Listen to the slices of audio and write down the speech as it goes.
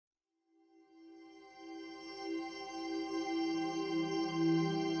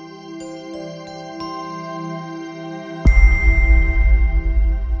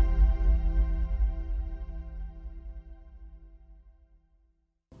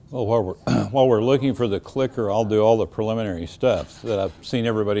Well, while we're looking for the clicker, I'll do all the preliminary stuff that I've seen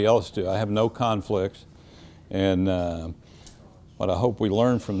everybody else do. I have no conflicts, and what I hope we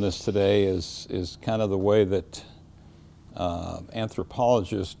learn from this today is kind of the way that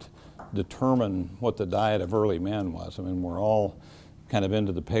anthropologists determine what the diet of early man was. I mean, we're all kind of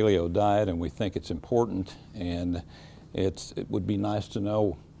into the paleo diet, and we think it's important, and it would be nice to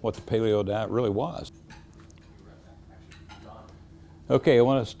know what the paleo diet really was. Okay, I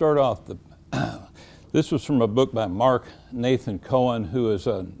want to start off. This was from a book by Mark Nathan Cohen, who is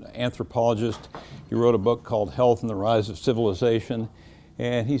an anthropologist. He wrote a book called Health and the Rise of Civilization,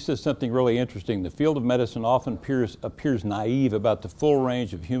 and he says something really interesting. The field of medicine often appears naive about the full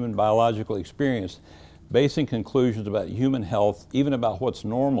range of human biological experience, basing conclusions about human health, even about what's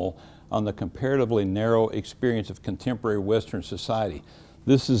normal, on the comparatively narrow experience of contemporary Western society.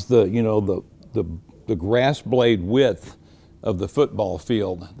 This is the grass blade width of the football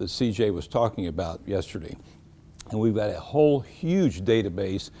field that CJ was talking about yesterday. And we've got a whole huge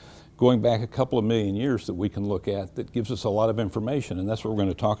database going back a couple of million years that we can look at that gives us a lot of information, and that's what we're going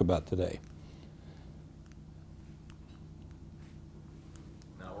to talk about today.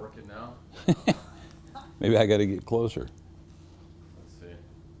 Not working now? Maybe I got to get closer. Let's see.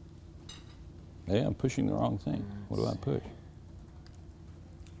 Hey, I'm pushing the wrong thing. What do I push?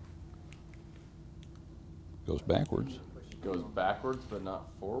 Goes backwards. Goes backwards but not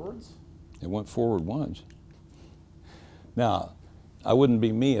forwards? It went forward once. Now, I wouldn't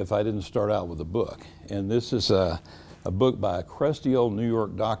be me if I didn't start out with a book. And this is a book by a crusty old New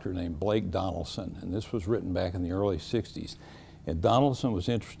York doctor named Blake Donaldson. And this was written back in the early 60s. And Donaldson was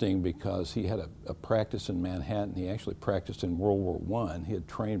interesting because he had a practice in Manhattan. He actually practiced in World War I. He had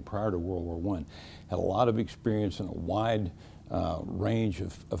trained prior to World War I. Had a lot of experience in a wide range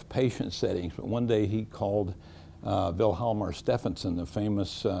of patient settings. But one day he called Wilhelmar Stephenson, the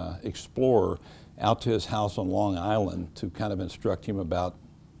famous explorer, out to his house on Long Island to kind of instruct him about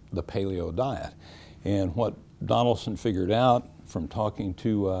the paleo diet. And what Donaldson figured out from talking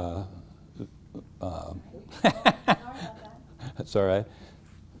to, that's all right,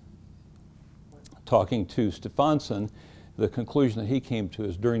 talking to Stephenson, the conclusion that he came to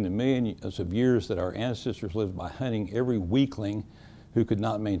is during the millions of years that our ancestors lived by hunting, every weakling who could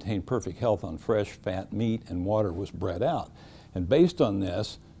not maintain perfect health on fresh, fat meat and water was bred out. And based on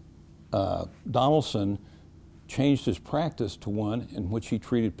this, Donaldson changed his practice to one in which he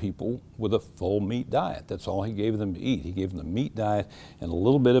treated people with a full meat diet. That's all he gave them to eat. He gave them the meat diet and a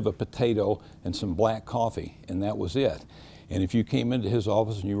little bit of a potato and some black coffee, and that was it. And if you came into his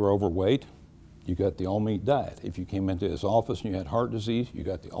office and you were overweight, you got the all-meat diet. If you came into his office and you had heart disease, you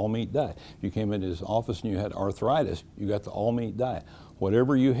got the all-meat diet. If you came into his office and you had arthritis, you got the all-meat diet.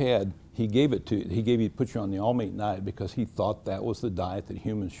 Whatever you had, he gave it to you. He put you on the all-meat diet because he thought that was the diet that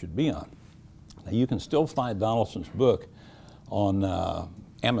humans should be on. Now, you can still find Donaldson's book on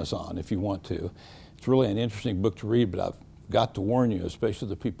Amazon if you want to. It's really an interesting book to read, but I've got to warn you, especially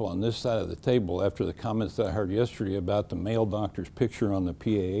the people on this side of the table, after the comments that I heard yesterday about the male doctor's picture on the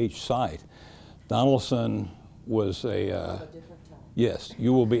PAH site. Donaldson was yes,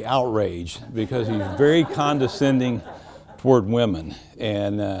 you will be outraged because he's very condescending toward women,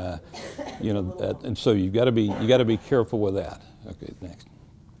 and you know, and so you got to be careful with that. Okay, next.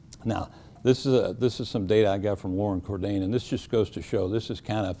 Now, this is some data I got from Lauren Cordain, and this just goes to show this is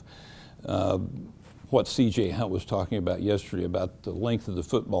kind of what C.J. Hunt was talking about yesterday about the length of the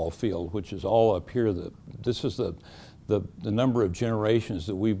football field, which is all up here. This is the number of generations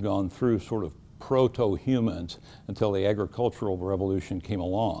that we've gone through, sort of proto-humans, until the agricultural revolution came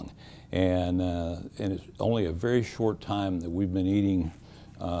along. And it's only a very short time that we've been eating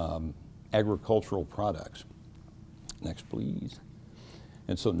agricultural products. Next, please.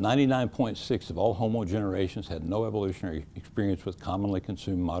 And so 99.6 of all Homo generations had no evolutionary experience with commonly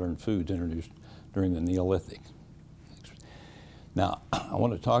consumed modern foods introduced during the Neolithic. Now, I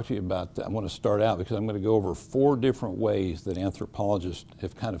want to talk to you about, I want to start out because I'm going to go over 4 different ways that anthropologists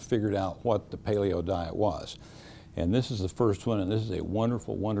have kind of figured out what the paleo diet was. And this is the first one, and this is a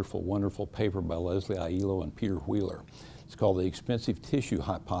wonderful, wonderful, wonderful paper by Leslie Aiello and Peter Wheeler. It's called the expensive tissue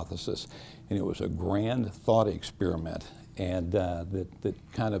hypothesis, and it was a grand thought experiment, and that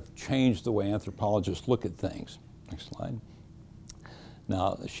kind of changed the way anthropologists look at things. Next slide.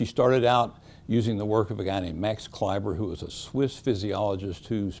 Now, she started out using the work of a guy named Max Kleiber, who was a Swiss physiologist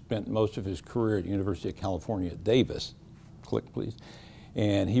who spent most of his career at the University of California at Davis. Click, please.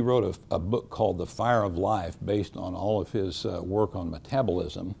 And he wrote a book called The Fire of Life, based on all of his work on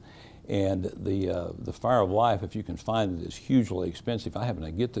metabolism. And the Fire of Life, if you can find it, is hugely expensive. I happened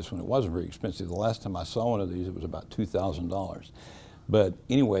to get this one. It wasn't very expensive. The last time I saw one of these, it was about $2,000. But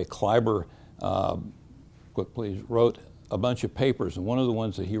anyway, Kleiber, please, wrote a bunch of papers, and one of the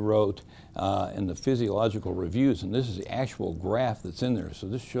ones that he wrote in the Physiological Reviews, and this is the actual graph that's in there. So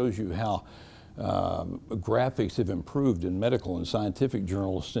this shows you how graphics have improved in medical and scientific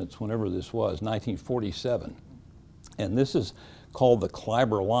journals since whenever this was, 1947. And this is called the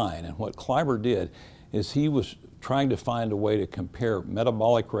Kleiber line. And what Kleiber did is he was trying to find a way to compare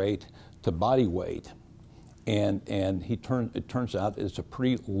metabolic rate to body weight. And it turns out it's a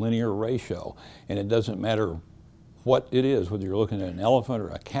pretty linear ratio. And it doesn't matter what it is, whether you're looking at an elephant or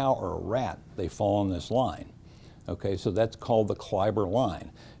a cow or a rat, they fall on this line. Okay, so that's called the Kleiber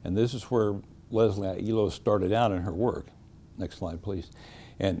line. And this is where Leslie Aiello started out in her work. Next slide, please.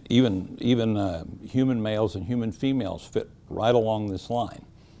 And even human males and human females fit right along this line.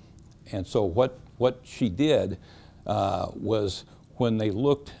 And so what she did was, when they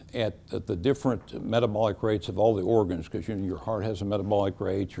looked at the different metabolic rates of all the organs, because you know, your heart has a metabolic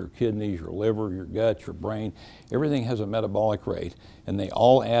rate, your kidneys, your liver, your gut, your brain, everything has a metabolic rate, and they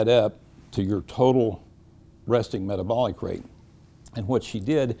all add up to your total resting metabolic rate. And what she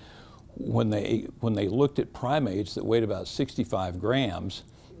did, when they looked at primates that weighed about 65 grams,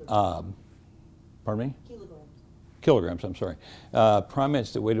 pardon me? Kilograms, I'm sorry.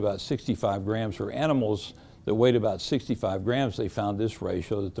 Primates that weighed about 65 grams, or animals that weighed about 65 grams, they found this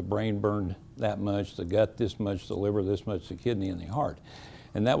ratio, that the brain burned that much, the gut this much, the liver this much, the kidney, and the heart.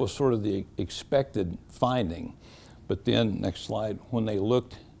 And that was sort of the expected finding. But then, next slide, when they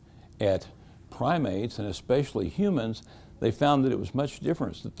looked at primates, and especially humans, they found that it was much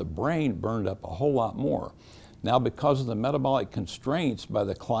different, that the brain burned up a whole lot more. Now, because of the metabolic constraints by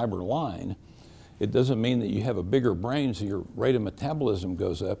the Kleiber line, it doesn't mean that you have a bigger brain so your rate of metabolism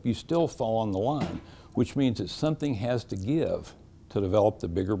goes up. You still fall on the line, which means that something has to give to develop the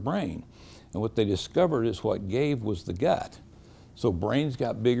bigger brain. And what they discovered is what gave was the gut. So brains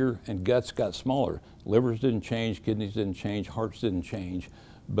got bigger and guts got smaller. Livers didn't change, kidneys didn't change, hearts didn't change,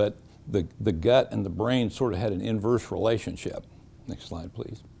 but the gut and the brain sort of had an inverse relationship. Next slide,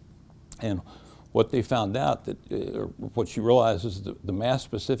 please. And what they found out, or what she realized, is the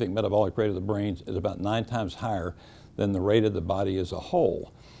mass-specific metabolic rate of the brain is about 9 times higher than the rate of the body as a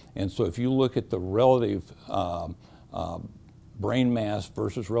whole. And so if you look at the relative brain mass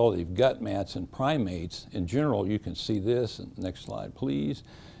versus relative gut mass in primates, in general, you can see this. And next slide, please.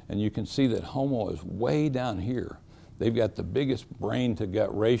 And you can see that Homo is way down here. They've got the biggest brain to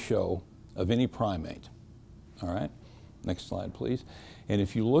gut ratio of any primate. All right, next slide, please. And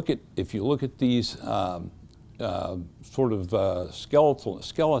if you look at these sort of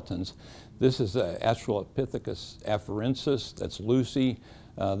skeletons, this is Australopithecus afarensis. That's Lucy.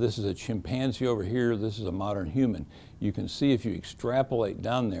 This is a chimpanzee over here. This is a modern human. You can see, if you extrapolate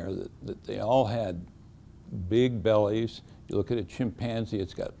down there, that they all had big bellies. You look at a chimpanzee,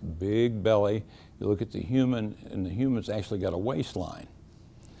 it's got big belly. You look at the human, and the human's actually got a waistline.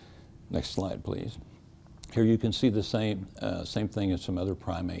 Next slide, please. Here you can see the same thing as some other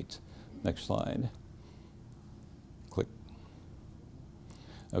primates. Next slide. Click.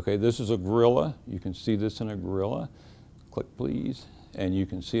 Okay, this is a gorilla. You can see this in a gorilla. Click, please. And you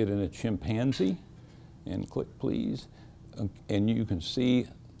can see it in a chimpanzee. And click, please. And you can see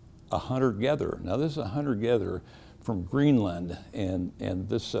a hunter-gatherer. Now, this is a hunter-gatherer from Greenland. And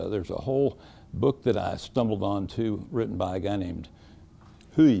this, there's a whole book that I stumbled onto, written by a guy named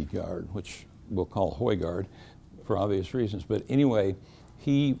Huygaard, which we'll call Huygaard for obvious reasons. But anyway,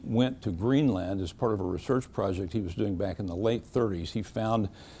 he went to Greenland as part of a research project he was doing back in the late 30s. He found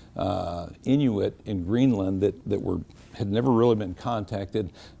Inuit in Greenland that had never really been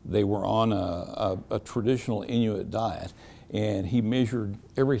contacted. They were on a traditional Inuit diet. And he measured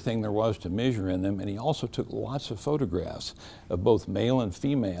everything there was to measure in them, and he also took lots of photographs of both male and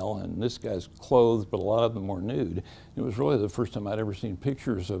female, and this guy's clothed, but a lot of them were nude. It was really the first time I'd ever seen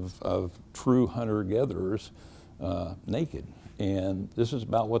pictures of true hunter-gatherers naked, and this is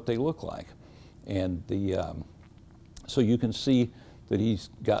about what they look like. And so you can see that he's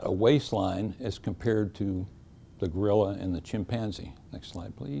got a waistline as compared to the gorilla and the chimpanzee. Next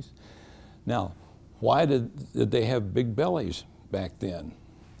slide, please. Now, why did they have big bellies back then?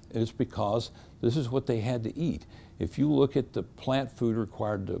 It's because this is what they had to eat. If you look at the plant food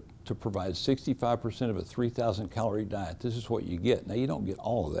required to provide 65% of a 3,000 calorie diet, this is what you get. Now, you don't get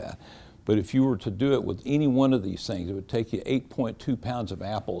all of that, but if you were to do it with any one of these things, it would take you 8.2 pounds of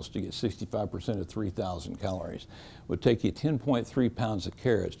apples to get 65% of 3,000 calories. It would take you 10.3 pounds of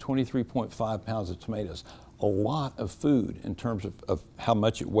carrots, 23.5 pounds of tomatoes. A lot of food in terms of how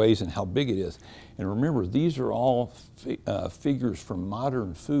much it weighs and how big it is. And remember, these are all figures from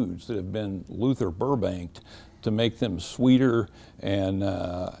modern foods that have been Luther Burbanked to make them sweeter and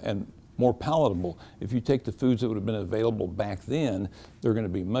more palatable. If you take the foods that would have been available back then, they're going to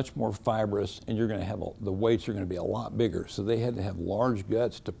be much more fibrous, and you're going to have the weights are going to be a lot bigger. So they had to have large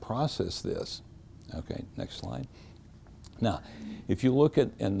guts to process this. Okay, next slide. Now, if you look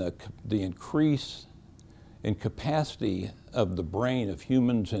at the increase in capacity of the brain of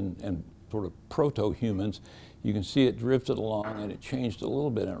humans and sort of proto-humans, you can see it drifted along and it changed a little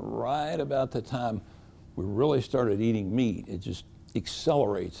bit. And right about the time we really started eating meat, it just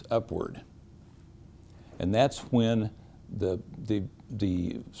accelerates upward. And that's when the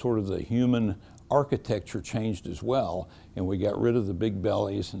sort of the human architecture changed as well, and we got rid of the big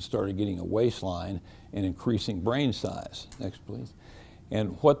bellies and started getting a waistline and increasing brain size. Next, please.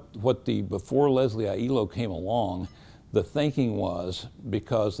 And before Leslie Aiello came along, the thinking was,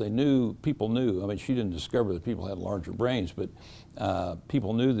 because people knew, I mean, she didn't discover that people had larger brains, but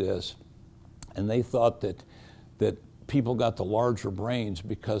people knew this, and they thought that people got the larger brains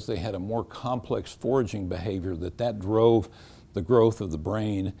because they had a more complex foraging behavior, that drove the growth of the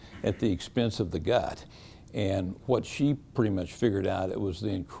brain at the expense of the gut. And what she pretty much figured out, it was the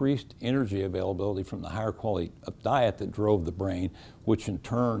increased energy availability from the higher quality of diet that drove the brain, which in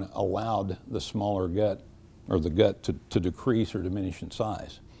turn allowed the smaller gut, or the gut, to decrease or diminish in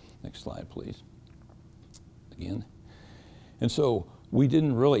size. Next slide, please. Again. And so we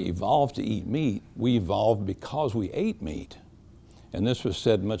didn't really evolve to eat meat. We evolved because we ate meat. And this was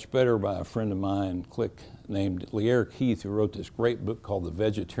said much better by a friend of mine, named Lierre Keith, who wrote this great book called The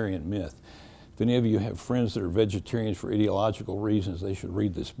Vegetarian Myth. If any of you have friends that are vegetarians for ideological reasons, they should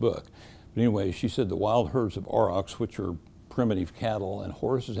read this book. But anyway, she said the wild herds of aurochs, which are primitive cattle and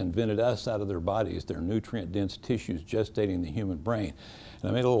horses, invented us out of their bodies, their nutrient-dense tissues gestating the human brain.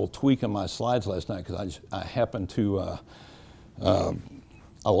 And I made a little tweak on my slides last night because I happened to,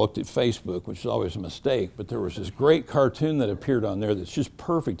 I looked at Facebook, which is always a mistake, but there was this great cartoon that appeared on there that's just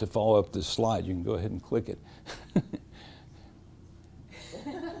perfect to follow up this slide. You can go ahead and click it.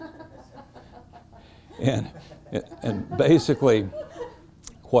 and basically,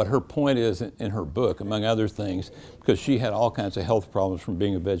 what her point is in her book, among other things, because she had all kinds of health problems from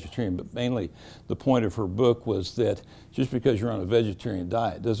being a vegetarian, but mainly the point of her book was that just because you're on a vegetarian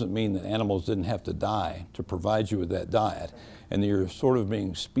diet doesn't mean that animals didn't have to die to provide you with that diet. And you're sort of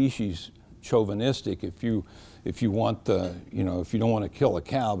being species chauvinistic if you want if you don't want to kill a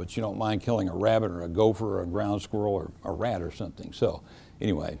cow, but you don't mind killing a rabbit or a gopher or a ground squirrel or a rat or something. So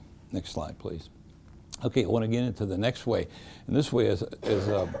anyway, next slide, please. Okay, I want to get into the next way. And this way is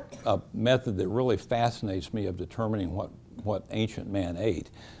a method that really fascinates me of determining what ancient man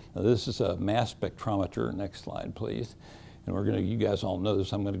ate. Now, this is a mass spectrometer. Next slide, please. And you guys all know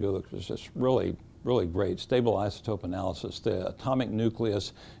this. I'm going to go look at this. Really, really great. Stable isotope analysis. The atomic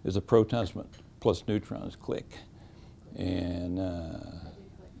nucleus is the protons plus neutrons. Click. And,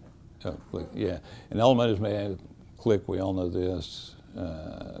 click, yeah. An element is made, click, we all know this.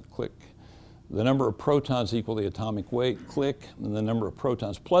 Click. The number of protons equal the atomic weight, click, and the number of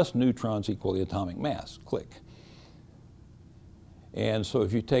protons plus neutrons equal the atomic mass, click. And so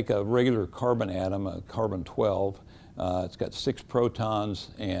if you take a regular carbon atom, a carbon-12, it's got 6 protons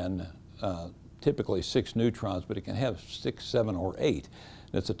and typically 6 neutrons, but it can have 6, 7, or 8.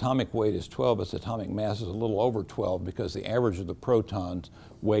 And its atomic weight is 12, its atomic mass is a little over 12 because the average of the proton's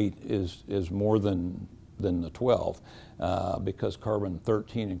weight is more than the 12 because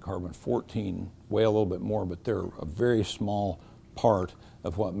carbon-13 and carbon-14 weigh a little bit more, but they're a very small part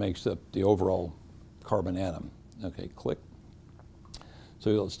of what makes up the overall carbon atom. Okay, click.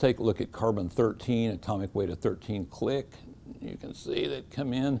 So let's take a look at carbon-13, atomic weight of 13, click. You can see that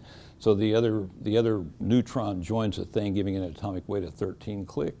come in. So the other neutron joins the thing, giving it an atomic weight of 13,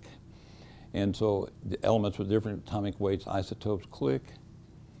 click. And so the elements with different atomic weights, isotopes, click.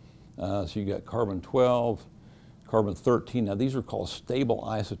 So you got carbon-12, carbon-13. Now these are called stable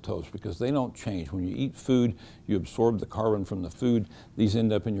isotopes because they don't change. When you eat food, you absorb the carbon from the food. These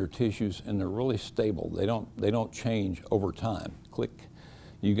end up in your tissues and they're really stable. They don't change over time. Click.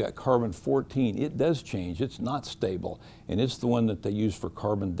 You got carbon-14. It does change. It's not stable. And it's the one that they use for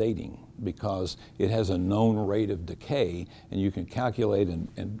carbon dating because it has a known rate of decay and you can calculate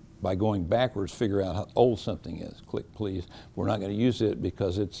and by going backwards figure out how old something is. Click, please. We're not going to use it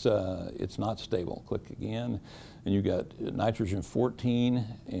because it's not stable. Click again. And you got nitrogen-14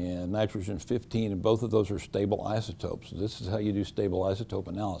 and nitrogen-15, and both of those are stable isotopes. This is how you do stable isotope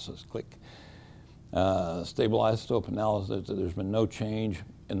analysis. Click. Stable isotope analysis, there's been no change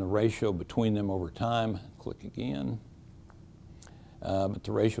in the ratio between them over time. Click again. but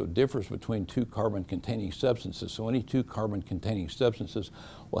the ratio differs between two carbon-containing substances. So any two carbon-containing substances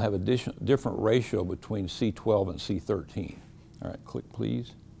will have a different ratio between C12 and C13. All right, click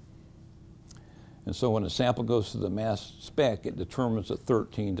please. And so when a sample goes to the mass spec, it determines a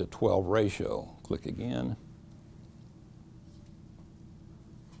 13 to 12 ratio. Click again.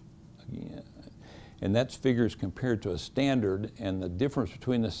 Again. And that's figures compared to a standard, and the difference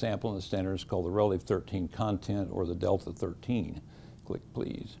between the sample and the standard is called the relative 13 content, or the delta 13. Click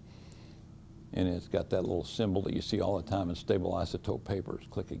please. And it's got that little symbol that you see all the time in stable isotope papers.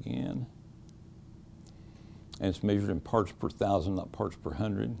 Click again. And it's measured in parts per thousand, not parts per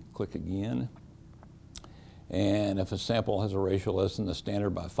hundred. Click again. And if a sample has a ratio less than the standard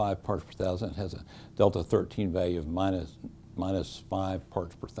by 5 parts per thousand, it has a delta 13 value of minus 5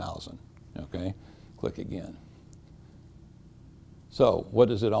 parts per thousand. Okay? Click again. So what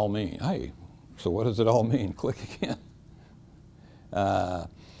does it all mean? Hey, so what does it all mean? Click again.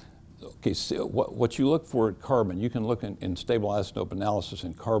 Okay, so what you look for at carbon, you can look in stable isotope analysis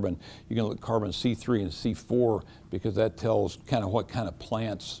in carbon, you can look at carbon C3 and C4 because that tells kind of what kind of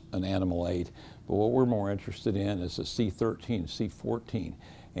plants an animal ate. But what we're more interested in is the C13, C14,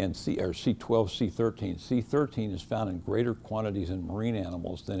 and C12, C13. C13 is found in greater quantities in marine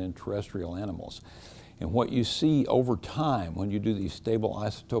animals than in terrestrial animals. And what you see over time when you do these stable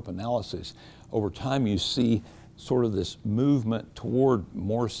isotope analysis, over time you see sort of this movement toward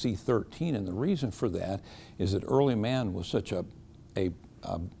more C13, and the reason for that is that early man was such a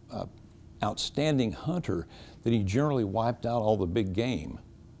outstanding hunter that he generally wiped out all the big game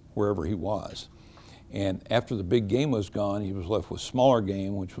wherever he was. And after the big game was gone, he was left with smaller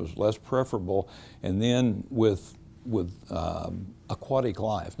game, which was less preferable, and then with aquatic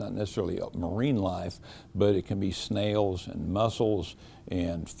life, not necessarily marine life, but it can be snails and mussels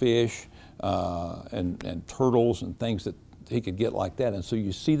and fish and turtles and things that he could get like that. And so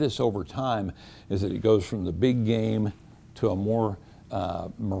you see this over time is that it goes from the big game to a more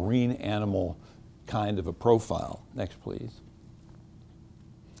marine animal kind of a profile. Next, please.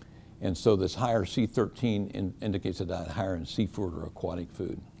 And so this higher C13 indicates a diet higher in seafood or aquatic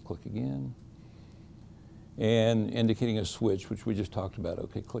food. Click again. And indicating a switch, which we just talked about.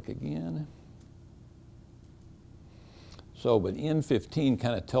 Okay, click again. So, but N15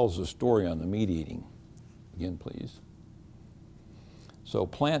 kind of tells the story on the meat eating. Again, please. So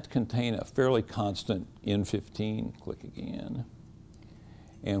plants contain a fairly constant N15. Click again.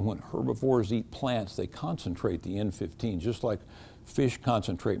 And when herbivores eat plants, they concentrate the N15, just like fish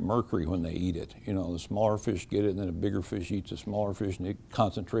concentrate mercury when they eat it. You know, the smaller fish get it, and then a bigger fish eats a smaller fish, and it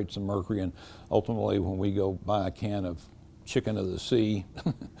concentrates the mercury. And ultimately, when we go buy a can of chicken of the sea,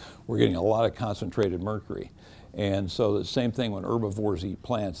 we're getting a lot of concentrated mercury. And so the same thing when herbivores eat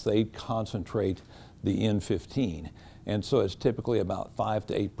plants, they concentrate the N15. And so it's typically about 5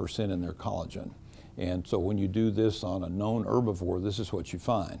 to 8% in their collagen. And so when you do this on a known herbivore, this is what you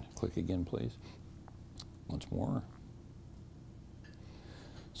find. Click again, please. Once more.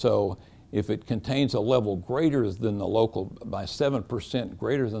 So if it contains a level greater than the local, by 7%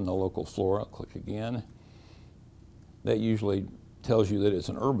 greater than the local flora, click again, that usually tells you that it's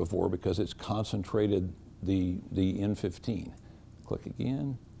an herbivore because it's concentrated the N15. Click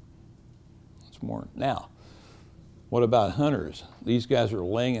again. Once more. Now, what about hunters? These guys are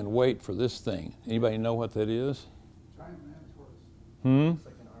laying in wait for this thing. Anybody know what that is?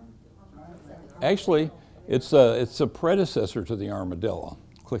 Actually, it's a predecessor to the armadillo.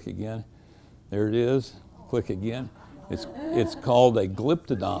 Click again. There it is. Click again. It's called a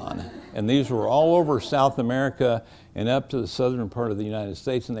glyptodon, and these were all over South America and up to the southern part of the United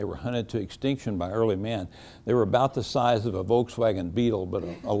States, and they were hunted to extinction by early man. They were about the size of a Volkswagen Beetle, but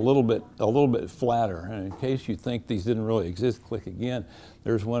a little bit flatter. And in case you think these didn't really exist, click again.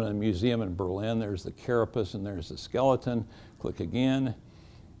 There's one in a museum in Berlin. There's the carapace and there's the skeleton. Click again,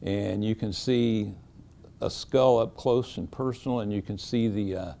 and you can see a skull up close and personal, and you can see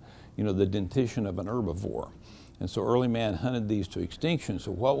the the dentition of an herbivore. And so early man hunted these to extinction.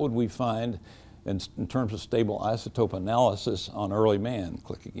 So what would we find in terms of stable isotope analysis on early man?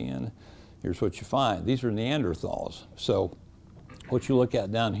 Click again. Here's what you find. These are Neanderthals. So what you look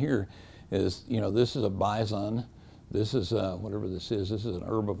at down here is, this is a bison. This is whatever this is an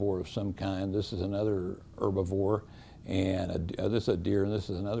herbivore of some kind. This is another herbivore. And this is a deer, and this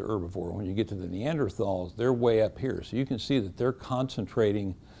is another herbivore. When you get to the Neanderthals, they're way up here. So you can see that they're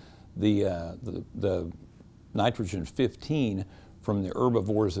concentrating the nitrogen 15 from the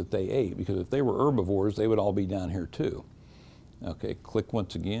herbivores that they ate, because if they were herbivores, they would all be down here too. Okay, click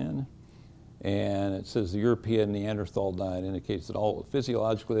once again. And it says the European Neanderthal diet indicates that all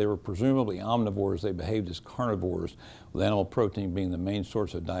physiologically they were presumably omnivores. They behaved as carnivores, with animal protein being the main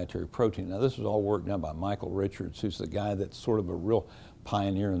source of dietary protein. Now this was all work done by Michael Richards, who's the guy that's sort of a real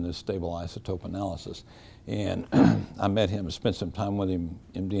pioneer in this stable isotope analysis. And I met him and spent some time with him,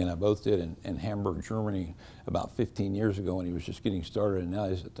 MD and I both did, in Hamburg, Germany about 15 years ago when he was just getting started, and now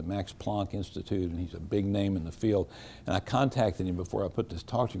he's at the Max Planck Institute, and he's a big name in the field. And I contacted him before I put this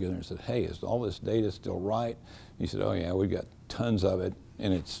talk together and said, hey, is all this data still right? He said, oh yeah, we've got tons of it,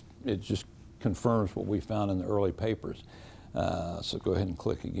 and it just confirms what we found in the early papers. So go ahead and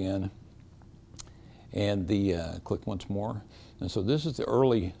click again. And click once more. And so this is the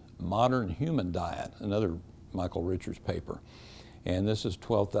early modern human diet, another Michael Richards paper. And this is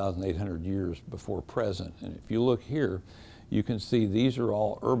 12,800 years before present. And if you look here, you can see these are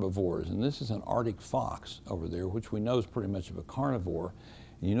all herbivores. And this is an Arctic fox over there, which we know is pretty much of a carnivore.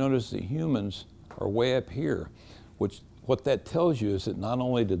 And you notice the humans are way up here, which what that tells you is that not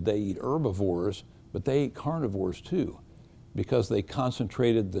only did they eat herbivores, but they ate carnivores too, because they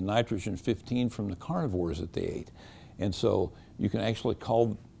concentrated the nitrogen 15 from the carnivores that they ate. And so you can actually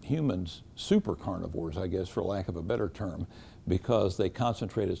call humans super carnivores, I guess, for lack of a better term, because they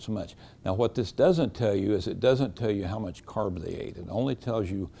concentrated so much. Now what this doesn't tell you is it doesn't tell you how much carb they ate. It only tells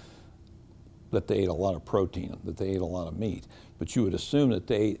you that they ate a lot of protein, that they ate a lot of meat. But you would assume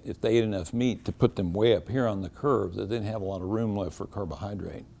that if they ate enough meat to put them way up here on the curve, that they didn't have a lot of room left for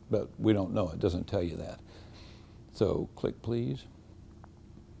carbohydrate. But we don't know, it doesn't tell you that. So click please,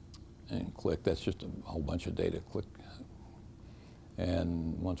 and click, that's just a whole bunch of data, click.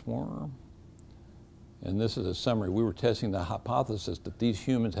 And once more. And this is a summary. We were testing the hypothesis that these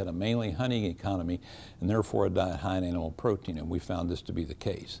humans had a mainly hunting economy and therefore a diet high in animal protein, and we found this to be the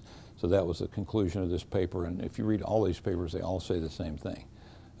case. So that was the conclusion of this paper, and if you read all these papers, they all say the same thing.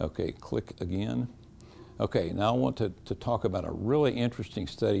 Okay, click again. Okay, now I want to talk about a really interesting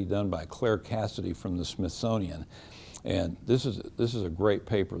study done by Claire Cassidy from the Smithsonian. And this is a great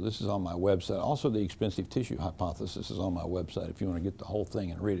paper. This is on my website. Also, the expensive tissue hypothesis is on my website if you want to get the whole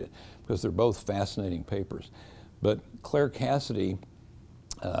thing and read it, because they're both fascinating papers. But Claire Cassidy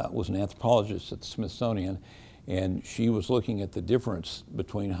was an anthropologist at the Smithsonian, and she was looking at the difference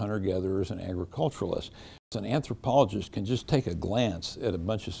between hunter-gatherers and agriculturalists. An anthropologist can just take a glance at a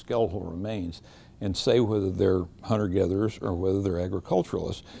bunch of skeletal remains and say whether they're hunter-gatherers or whether they're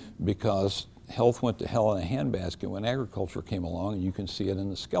agriculturalists, because health went to hell in a handbasket when agriculture came along, and you can see it in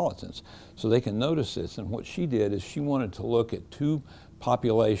the skeletons. So they can notice this, and what she did is she wanted to look at two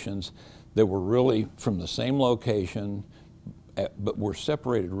populations that were really from the same location, but were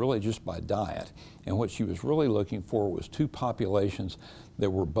separated really just by diet. And what she was really looking for was two populations that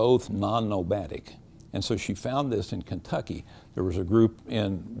were both non-nomadic. And so she found this in Kentucky. There was a group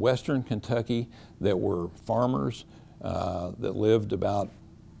in western Kentucky that were farmers that lived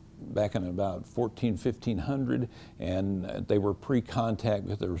back in about 1500, and they were pre-contact,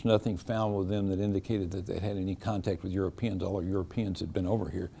 but there was nothing found with them that indicated that they had any contact with Europeans. All Europeans had been over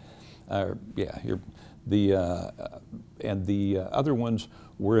here. And the other ones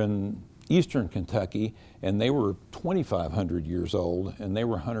were in eastern Kentucky, and they were 2,500 years old, and they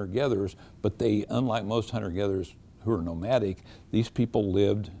were hunter-gatherers, but they, unlike most hunter-gatherers who are nomadic, these people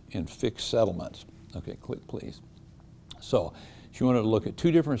lived in fixed settlements. Okay, click please. So she wanted to look at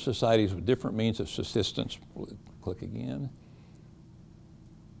two different societies with different means of subsistence. Click again.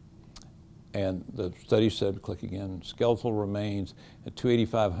 And the study said, click again, skeletal remains at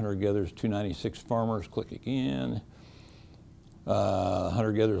 285 hunter-gatherers, 296 farmers. Click again.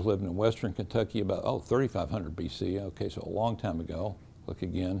 Hunter-gatherers lived in western Kentucky about, 3,500 BC. Okay, so a long time ago. Click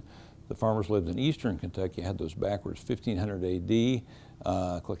again. The farmers lived in eastern Kentucky. I had those backwards, 1500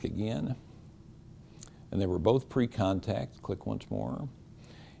 AD. Click again. And they were both pre-contact. Click once more.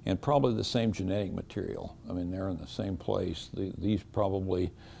 And probably the same genetic material. I mean, they're in the same place. These probably were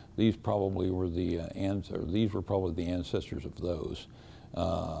these were probably the ancestors of those.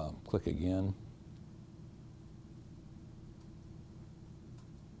 Click again.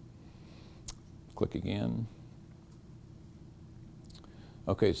 Click again.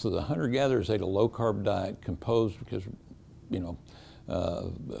 Okay, so the hunter-gatherers ate a low-carb diet composed because,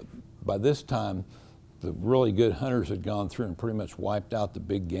 by this time, the really good hunters had gone through and pretty much wiped out the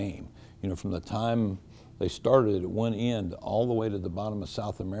big game. From the time they started at one end all the way to the bottom of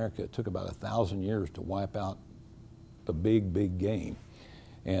South America, it took about 1,000 years to wipe out the big game.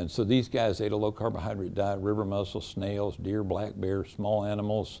 And so these guys ate a low carbohydrate diet: river mussels, snails, deer, black bear, small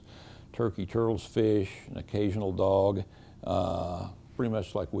animals, turkey, turtles, fish, an occasional dog. pretty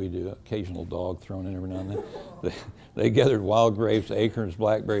much like we do, occasional dog thrown in every now and then. They gathered wild grapes, acorns,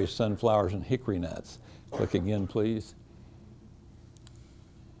 blackberries, sunflowers, and hickory nuts. Click again, please.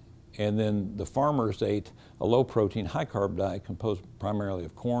 And then the farmers ate a low-protein, high-carb diet composed primarily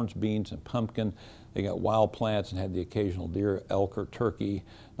of corns, beans, and pumpkin. They got wild plants and had the occasional deer, elk, or turkey.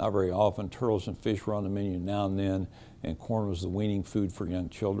 Not very often. Turtles and fish were on the menu now and then, and corn was the weaning food for young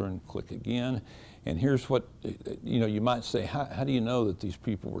children. Click again. And here's what, you might say, how do you know that these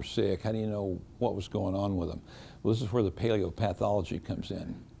people were sick? How do you know what was going on with them? Well, this is where the paleopathology comes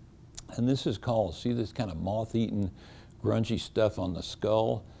in. And this is called, see this kind of moth-eaten, grungy stuff on the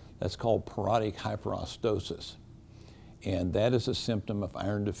skull? That's called parodic hyperostosis. And that is a symptom of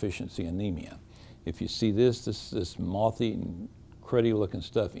iron deficiency anemia. If you see this moth-eaten, cruddy-looking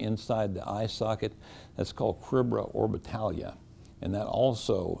stuff inside the eye socket, that's called cribra orbitalia. And that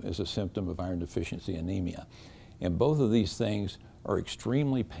also is a symptom of iron deficiency anemia. And both of these things are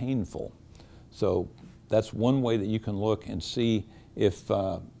extremely painful. So that's one way that you can look and see if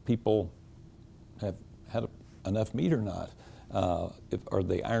people have had enough meat or not. Are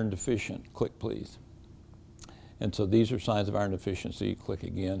they iron deficient? Click, please. And so these are signs of iron deficiency. Click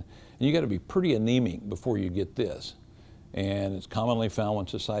again. And you got to be pretty anemic before you get this. And it's commonly found when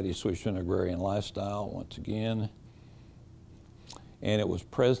society switched to an agrarian lifestyle, once again. And it was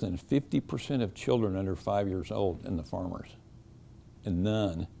present in 50% of children under 5 years old in the farmers, and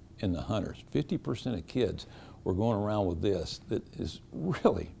none in the hunters. 50% of kids were going around with this that is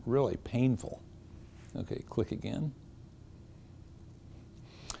really, really painful. Okay, click again.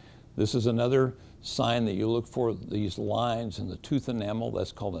 This is another sign that you look for, these lines in the tooth enamel.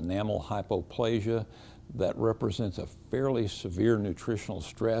 That's called enamel hypoplasia. That represents a fairly severe nutritional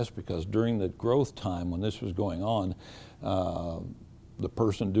stress, because during the growth time when this was going on, the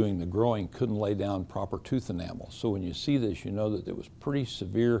person doing the growing couldn't lay down proper tooth enamel. So when you see this, you know that it was pretty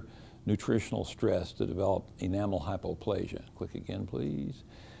severe nutritional stress to develop enamel hypoplasia. Click again, please.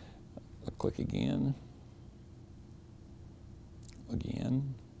 Click again.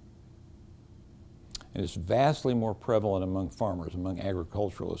 Again. And it's vastly more prevalent among farmers, among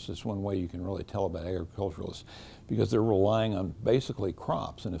agriculturalists. It's one way you can really tell about agriculturalists, because they're relying on basically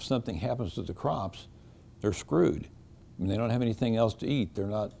crops. And if something happens to the crops, they're screwed. I mean, they don't have anything else to eat. They're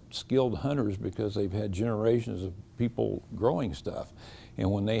not skilled hunters because they've had generations of people growing stuff.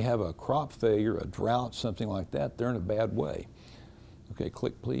 And when they have a crop failure, a drought, something like that, they're in a bad way. Okay,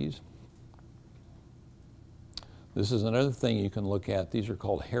 click please. This is another thing you can look at. These are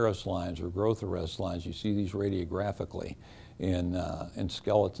called Harris lines or growth arrest lines. You see these radiographically in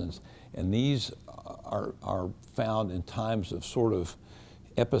skeletons. And these are found in times of sort of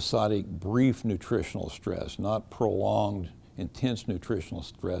episodic, brief nutritional stress, not prolonged, intense nutritional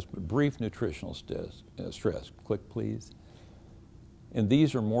stress, but brief nutritional stress. Click, please. And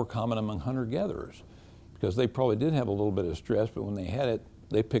these are more common among hunter-gatherers, because they probably did have a little bit of stress, but when they had it,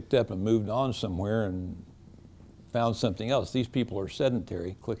 they picked up and moved on somewhere and found something else. These people are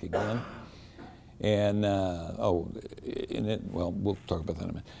sedentary. Click again. And, well, we'll talk about that in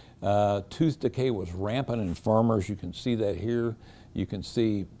a minute. Tooth decay was rampant in farmers. You can see that here. You can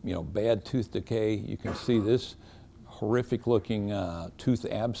see, bad tooth decay. You can see this horrific looking tooth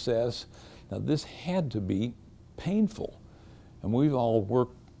abscess. Now this had to be painful. And we've all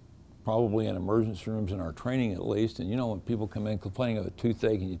worked probably in emergency rooms in our training at least. And when people come in complaining of a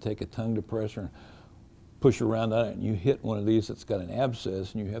toothache and you take a tongue depressor and push around on it and you hit one of these that's got an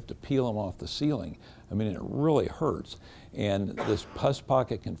abscess and you have to peel them off the ceiling. I mean, it really hurts. And this pus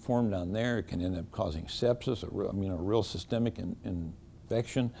pocket can form down there. It can end up causing sepsis, a real systemic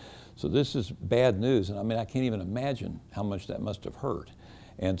infection. So this is bad news. And I mean, I can't even imagine how much that must have hurt.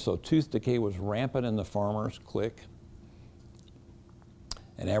 And so tooth decay was rampant in the farmers. Click.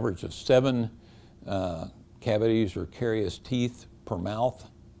 An average of 7 cavities or carious teeth per mouth.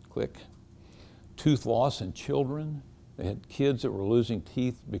 Click. Tooth loss in children. They had kids that were losing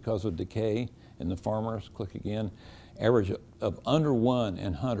teeth because of decay in the farmers. Click again. Average of under 1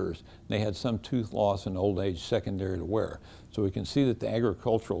 in hunters. They had some tooth loss in old age secondary to wear. So we can see that the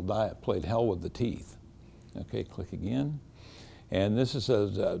agricultural diet played hell with the teeth. Okay, click again. And this is,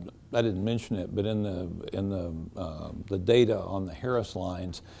 I didn't mention it, but in the data on the Harris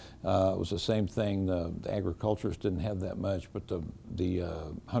lines, it was the same thing. The agriculturists didn't have that much, but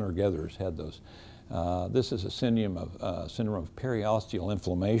the hunter-gatherers had those. This is a syndrome of periosteal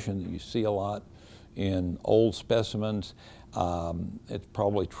inflammation that you see a lot in old specimens. It's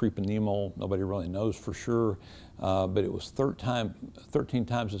probably treponemal. Nobody really knows for sure, but it was 13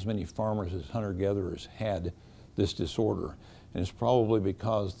 times as many farmers as hunter-gatherers had this disorder. And it's probably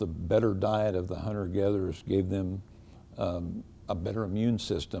because the better diet of the hunter-gatherers gave them a a better immune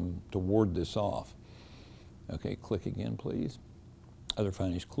system to ward this off. Okay, click again, please. Other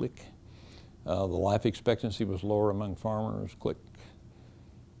findings, click. The life expectancy was lower among farmers, click.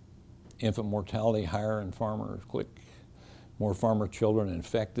 Infant mortality higher in farmers, click. More farmer children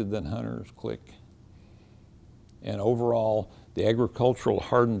infected than hunters, click. And overall, the agricultural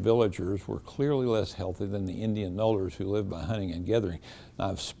hardened villagers were clearly less healthy than the Indian knowlers who lived by hunting and gathering. Now,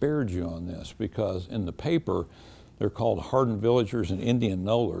 I've spared you on this because in the paper, they're called hardened villagers and Indian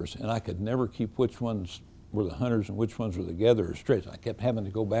knowlers, and I could never keep which ones were the hunters and which ones were the gatherers straight. I kept having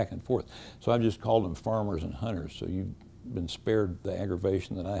to go back and forth. So I've just called them farmers and hunters, so you've been spared the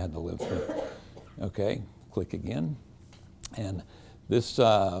aggravation that I had to live through. Okay, click again. And this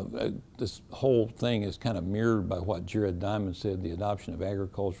whole thing is kind of mirrored by what Jared Diamond said. The adoption of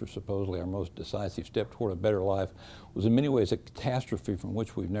agriculture, supposedly our most decisive step toward a better life, was in many ways a catastrophe from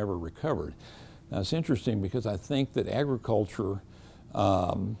which we've never recovered. Now it's interesting because I think that agriculture,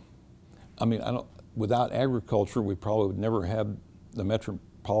 without agriculture we probably would never have the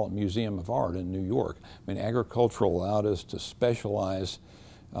Metropolitan Museum of Art in New York. I mean, agriculture allowed us to specialize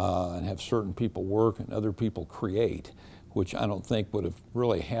and have certain people work and other people create, which I don't think would have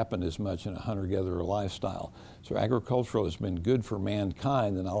really happened as much in a hunter-gatherer lifestyle. So agriculture has been good for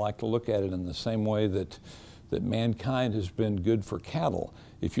mankind, and I like to look at it in the same way that mankind has been good for cattle.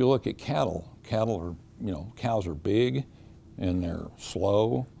 If you look at cattle are, cows are big, and they're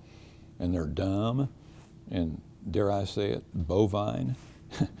slow, and they're dumb, and dare I say it, bovine.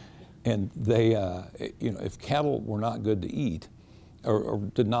 And they, if cattle were not good to eat, or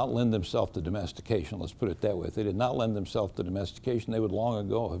did not lend themselves to domestication, let's put it that way. If they did not lend themselves to domestication, they would long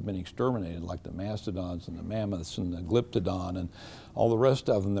ago have been exterminated, like the mastodons and the mammoths and the glyptodon and all the rest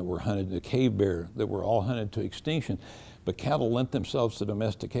of them that were hunted, the cave bear, that were all hunted to extinction. But cattle lent themselves to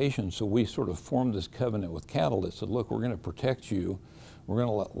domestication, so we sort of formed this covenant with cattle that said, look, we're going to protect you, we're going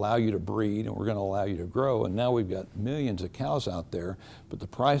to allow you to breed, and we're going to allow you to grow. And now we've got millions of cows out there, but the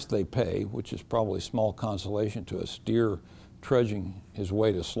price they pay, which is probably small consolation to a steer trudging his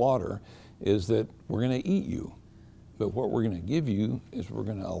way to slaughter, is that we're going to eat you. But what we're going to give you is we're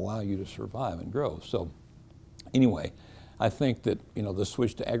going to allow you to survive and grow. So anyway, I think that the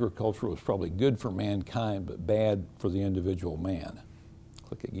switch to agriculture was probably good for mankind, but bad for the individual man.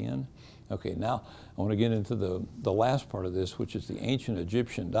 Click again. Okay, now I want to get into the last part of this, which is the ancient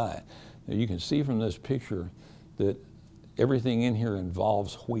Egyptian diet. Now you can see from this picture that everything in here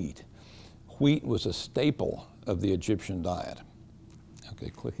involves wheat. Wheat was a staple of the Egyptian diet. Okay,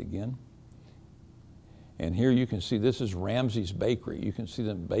 click again. And here you can see this is Ramsey's Bakery. You can see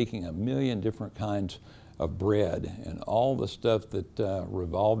them baking a million different kinds of bread and all the stuff that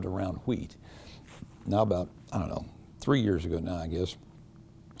revolved around wheat. Now about, 3 years ago now, I guess,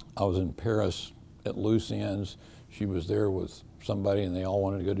 I was in Paris at Loose Ends. She was there with somebody and they all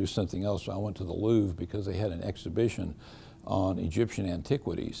wanted to go do something else, so I went to the Louvre because they had an exhibition on Egyptian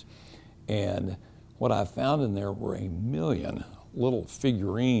antiquities. And what I found in there were a million little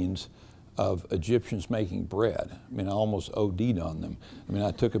figurines of Egyptians making bread. I mean, I almost OD'd on them. I mean,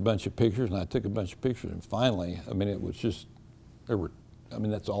 I took a bunch of pictures and I took a bunch of pictures, and finally, it was just,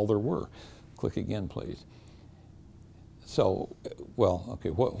 that's all there were. Click again, please. So, well, okay,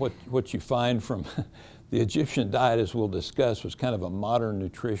 what you find from the Egyptian diet, as we'll discuss, was kind of a modern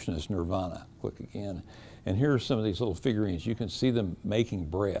nutritionist nirvana. Click again. And here are some of these little figurines. You can see them making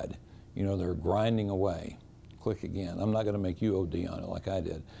bread. They're grinding away. Click again. I'm not going to make you OD on it like I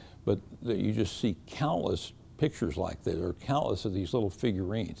did, but you just see countless pictures like this, or countless of these little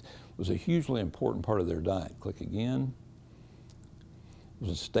figurines. It was a hugely important part of their diet. Click again. It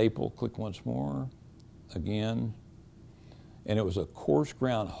was a staple. Click once more. Again. And it was a coarse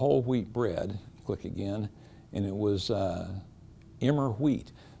ground whole wheat bread. Click again. And it was emmer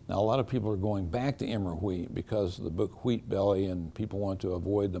wheat. Now, a lot of people are going back to emmer wheat because of the book Wheat Belly, and people want to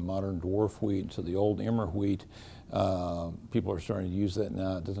avoid the modern dwarf wheat. So the old emmer wheat, people are starting to use that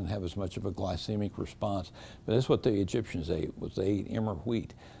now. It doesn't have as much of a glycemic response. But that's what the Egyptians ate, was they ate emmer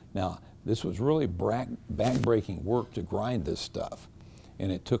wheat. Now, this was really back-breaking work to grind this stuff.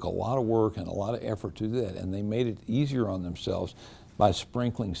 And it took a lot of work and a lot of effort to do that. And they made it easier on themselves by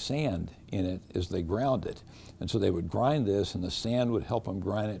sprinkling sand in it as they ground it. And so they would grind this, and the sand would help them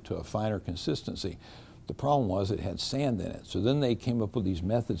grind it to a finer consistency. The problem was it had sand in it. So then they came up with these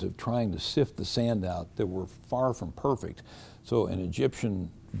methods of trying to sift the sand out that were far from perfect. So an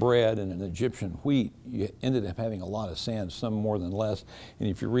Egyptian bread and an Egyptian wheat, you ended up having a lot of sand, some more than less. And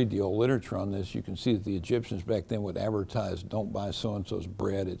if you read the old literature on this, you can see that the Egyptians back then would advertise, don't buy so-and-so's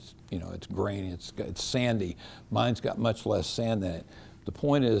bread, it's grainy, it's sandy. Mine's got much less sand in it. The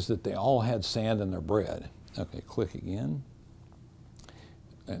point is that they all had sand in their bread. Okay, click again.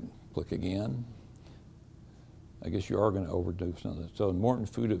 and click again. I guess you are going to overdo something. So the important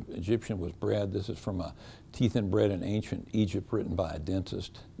food of Egyptian was bread. This is from a Teeth and Bread in Ancient Egypt written by a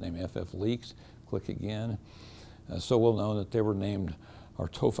dentist named F.F. Leaks. Click again. So well known that they were named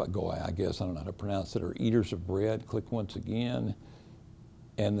artophagoi, I guess, I don't know how to pronounce it, or eaters of bread. Click once again.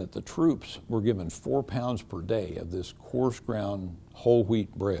 And that the troops were given 4 pounds per day of this coarse ground whole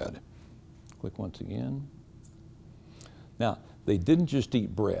wheat bread. Click once again. Now, they didn't just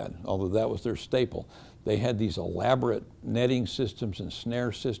eat bread, although that was their staple. They had these elaborate netting systems and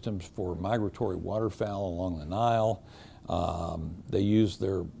snare systems for migratory waterfowl along the Nile. They used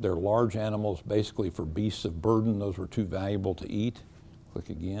their large animals basically for beasts of burden. Those were too valuable to eat. Click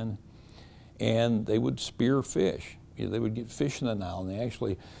again. And they would spear fish. You know, they would get fish in the Nile, and they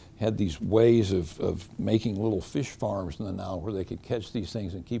actually had these ways of making little fish farms in the Nile where they could catch these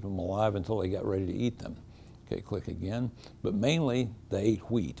things and keep them alive until they got ready to eat them. Okay, click again. But mainly, they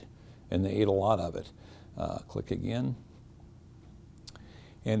ate wheat, and they ate a lot of it. Click again.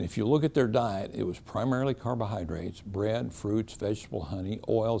 And if you look at their diet, it was primarily carbohydrates, bread, fruits, vegetable, honey,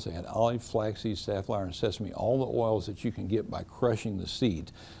 oils. They had olive, flaxseed, safflower, and sesame, all the oils that you can get by crushing the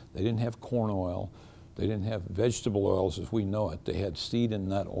seeds. They didn't have corn oil. They didn't have vegetable oils as we know it. They had seed and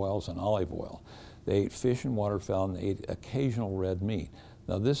nut oils and olive oil. They ate fish and waterfowl, and they ate occasional red meat.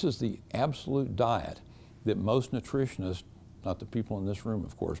 Now, this is the absolute diet that most nutritionists, not the people in this room,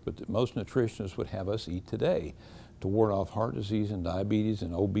 of course, but that most nutritionists would have us eat today to ward off heart disease and diabetes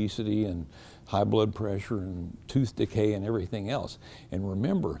and obesity and high blood pressure and tooth decay and everything else. And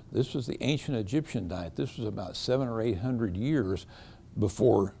remember, this was the ancient Egyptian diet. This was about 700 or 800 years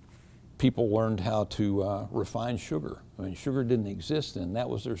before people learned how to refine sugar. I mean, sugar didn't exist then. That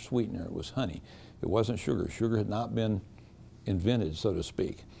was their sweetener. It was honey. It wasn't sugar. Sugar had not been invented, so to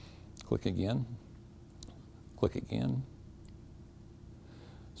speak. Click again. Click again.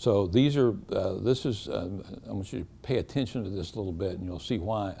 So these are, I want you to pay attention to this a little bit, and you'll see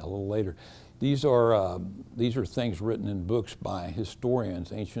why a little later. These are things written in books by historians,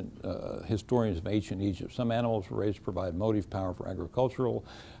 historians of ancient Egypt. Some animals were raised to provide motive power for agricultural.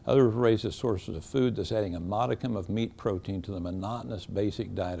 Others were raised as sources of food, thus adding a modicum of meat protein to the monotonous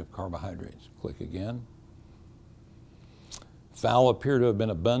basic diet of carbohydrates. Click again. Fowl appear to have been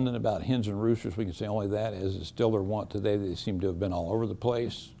abundant about hens and roosters. We can say only that, as is still their wont today. They seem to have been all over the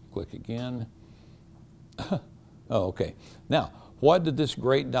place. Click again. Oh, okay. Now, what did this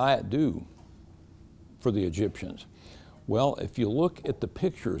great diet do for the Egyptians? Well, if you look at the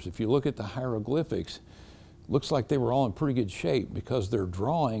pictures, if you look at the hieroglyphics, looks like they were all in pretty good shape because their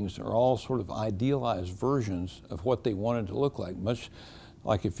drawings are all sort of idealized versions of what they wanted to look like. Much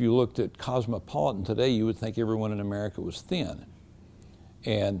like if you looked at Cosmopolitan today, you would think everyone in America was thin.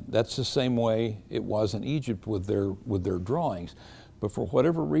 And that's the same way it was in Egypt with their drawings. But for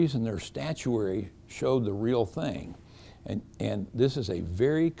whatever reason, their statuary showed the real thing. And this is a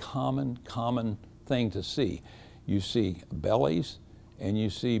very common thing to see. You see bellies and you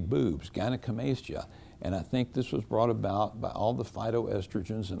see boobs, gynecomastia. And I think this was brought about by all the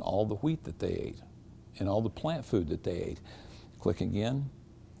phytoestrogens and all the wheat that they ate and all the plant food that they ate. Click again.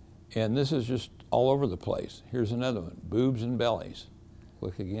 And this is just all over the place. Here's another one, boobs and bellies.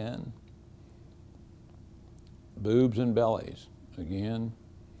 Click again. Boobs and bellies. Again.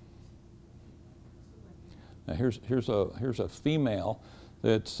 Now here's a female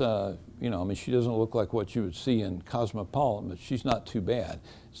that's, you know, I mean, she doesn't look like what you would see in Cosmopolitan, but she's not too bad.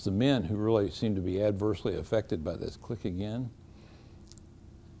 It's the men who really seem to be adversely affected by this. Click again.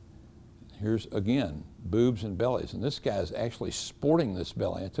 Here's, again, boobs and bellies. And this guy's actually sporting this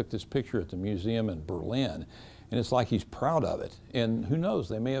belly. I took this picture at the museum in Berlin, and it's like he's proud of it. And who knows,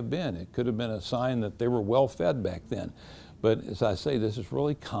 they may have been. It could have been a sign that they were well fed back then. But as I say, this is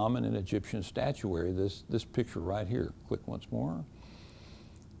really common in Egyptian statuary, this picture right here. Click once more.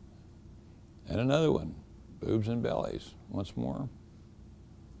 And another one, boobs and bellies. Once more.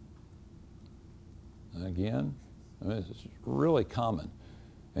 And again, I mean, it's really common.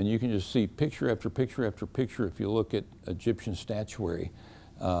 And you can just see picture after picture after picture if you look at Egyptian statuary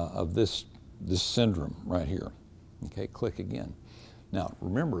of this syndrome right here. Okay, click again. Now,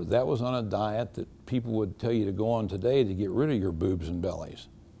 remember, that was on a diet that people would tell you to go on today to get rid of your boobs and bellies.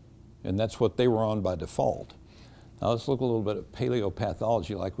 And that's what they were on by default. Now, let's look a little bit at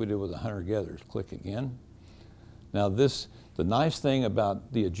paleopathology like we did with the hunter-gatherers. Click again. Now, the nice thing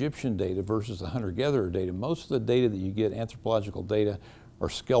about the Egyptian data versus the hunter-gatherer data, most of the data that you get, anthropological data, are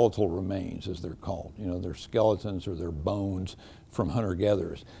skeletal remains, as they're called. You know, they're skeletons or they're bones from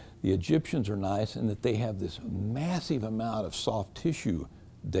hunter-gatherers. The Egyptians are nice in that they have this massive amount of soft tissue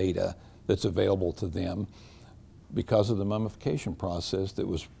data that's available to them because of the mummification process that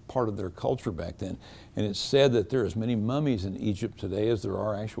was part of their culture back then. And it's said that there are as many mummies in Egypt today as there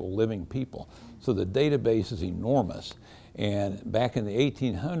are actual living people. So the database is enormous. And back in the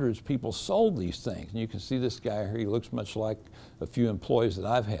 1800s, people sold these things. And you can see this guy here, he looks much like a few employees that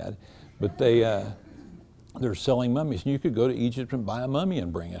I've had, but they're selling mummies. And you could go to Egypt and buy a mummy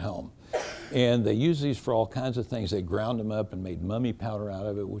and bring it home. And they used these for all kinds of things. They ground them up and made mummy powder out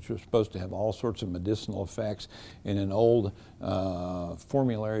of it, which was supposed to have all sorts of medicinal effects. And in old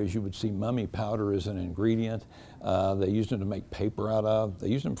formularies, you would see mummy powder as an ingredient. They used them to make paper out of. They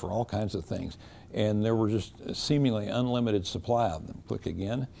used them for all kinds of things. And there were just a seemingly unlimited supply of them. Click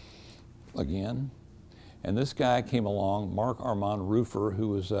again, again. And this guy came along, Mark Armand Rufer, who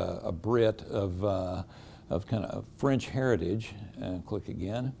was a Brit of kind of French heritage. And click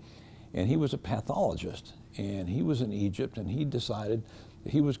again. And he was a pathologist, and he was in Egypt, and he decided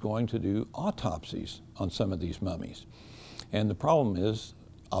that he was going to do autopsies on some of these mummies. And the problem is,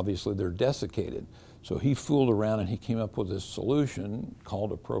 obviously, they're desiccated. So he fooled around and he came up with this solution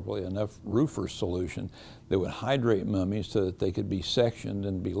called, appropriately enough, Rufer's solution, that would hydrate mummies so that they could be sectioned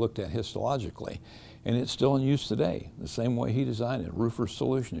and be looked at histologically. And it's still in use today, the same way he designed it, Rufer's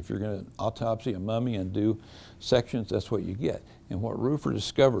solution. If you're going to autopsy a mummy and do sections, that's what you get. And what Rufer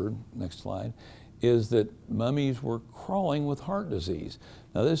discovered, next slide, is that mummies were crawling with heart disease.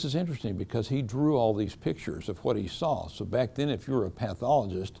 Now this is interesting because he drew all these pictures of what he saw. So back then, if you were a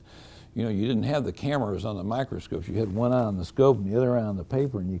pathologist, you know, you didn't have the cameras on the microscopes. You had one eye on the scope and the other eye on the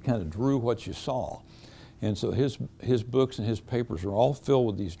paper, and you kind of drew what you saw. And so his books and his papers are all filled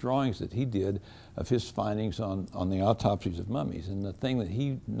with these drawings that he did of his findings on the autopsies of mummies. And the thing that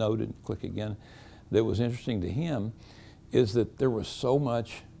he noted, click again, that was interesting to him is that there was so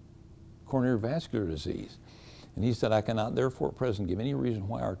much coronary vascular disease. And he said, I cannot therefore at present give any reason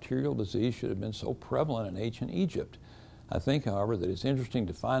why arterial disease should have been so prevalent in ancient Egypt. I think, however, that it's interesting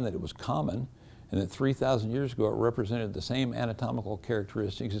to find that it was common and that 3,000 years ago it represented the same anatomical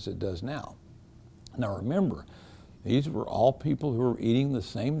characteristics as it does now. Now remember, these were all people who were eating the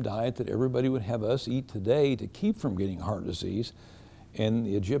same diet that everybody would have us eat today to keep from getting heart disease, and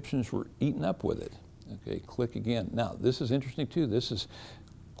the Egyptians were eaten up with it. Okay, click again. Now this is interesting too. This is,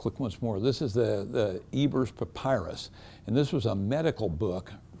 click once more, this is the Eades Papyrus, and this was a medical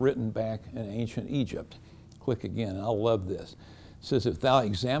book written back in ancient Egypt. Click again, and I love this. It says, if thou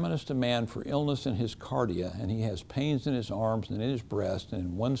examinest a man for illness in his cardia, and he has pains in his arms and in his breast and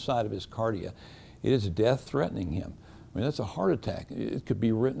in one side of his cardia, it is death threatening him. I mean, that's a heart attack. It could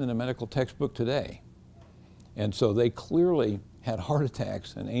be written in a medical textbook today. And so they clearly had heart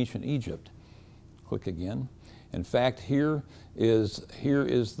attacks in ancient Egypt. Click again. In fact, here is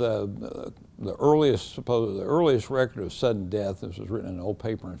the earliest record of sudden death. This was written in an old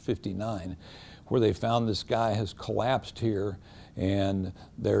paper in '59, where they found this guy has collapsed here, and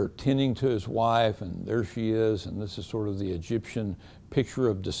they're tending to his wife, and there she is, and this is sort of the Egyptian picture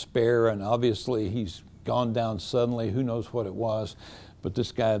of despair, and obviously he's gone down suddenly. Who knows what it was, but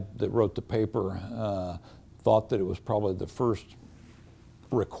this guy that wrote the paper thought that it was probably the first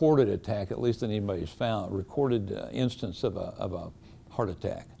recorded attack, at least that anybody's found, recorded instance of a heart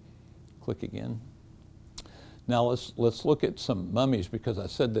attack. Click again. Now let's look at some mummies, because I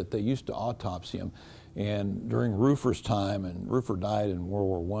said that they used to autopsy them, and during Rufer's time, and Rufer died in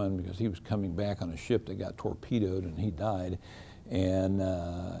World War I because he was coming back on a ship that got torpedoed and he died.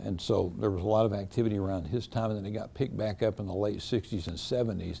 And so there was a lot of activity around his time, and then it got picked back up in the late 60s and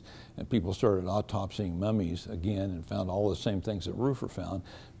 70s, and people started autopsying mummies again and found all the same things that Rufer found.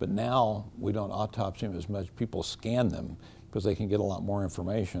 But now we don't autopsy them as much. People scan them because they can get a lot more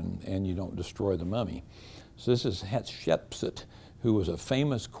information, and you don't destroy the mummy. So this is Hatshepsut, who was a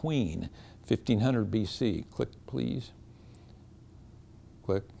famous queen, 1500 BC. Click, please.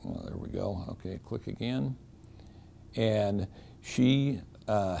 Click. Well, there we go. Okay, click again. And she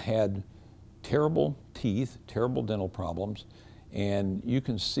had terrible teeth, terrible dental problems, and you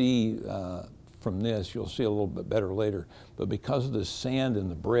can see from this, you'll see a little bit better later, but because of the sand in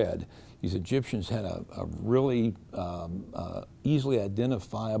the bread, these Egyptians had a really easily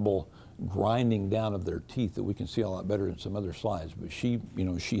identifiable grinding down of their teeth that we can see a lot better in some other slides, but she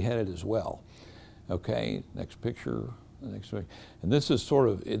had it as well. Okay, next picture. And this is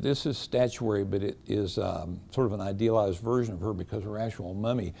this is statuary, but it is sort of an idealized version of her, because her actual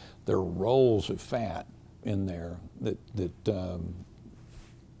mummy, there are rolls of fat in there that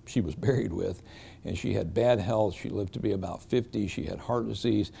she was buried with, and she had bad health. She lived to be about 50. She had heart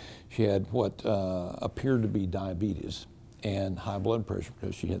disease. She had what appeared to be diabetes and high blood pressure,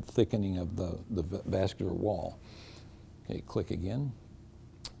 because she had thickening of the vascular wall. Okay, click again.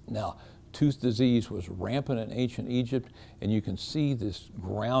 Now, Tooth disease was rampant in ancient Egypt, and you can see this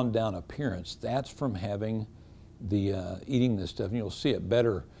ground down appearance. That's from having the eating this stuff, and you'll see it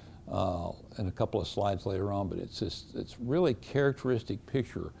better in a couple of slides later on, but it's really characteristic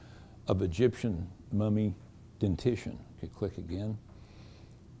picture of Egyptian mummy dentition. Okay, click again.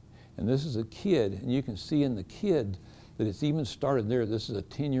 And this is a kid, and you can see in the kid that it's even started there. This is a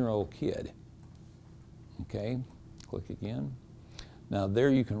 10-year-old kid. Okay, click again. Now there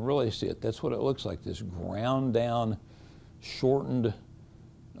you can really see it. That's what it looks like, this ground down, shortened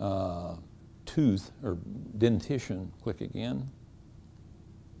tooth or dentition. Click again.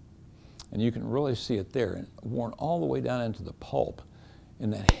 And you can really see it there, and worn all the way down into the pulp.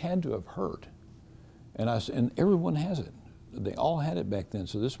 And that had to have hurt. And everyone has it. They all had it back then,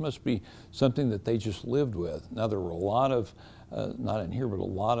 so this must be something that they just lived with. Now there were a lot of, not in here, but a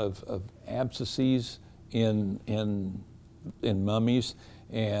lot of abscesses in mummies,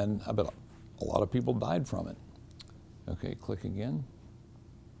 and I bet a lot of people died from it. Okay, click again.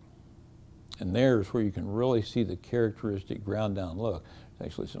 And there's where you can really see the characteristic ground down look.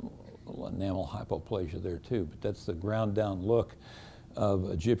 There's actually some enamel hypoplasia there too, but that's the ground down look of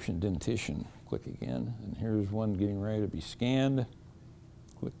Egyptian dentition. Click again, and here's one getting ready to be scanned.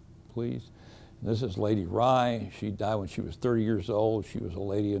 Click, please. And this is Lady Rai. She died when she was 30 years old. She was a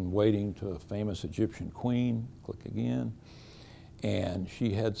lady in waiting to a famous Egyptian queen. Click again. And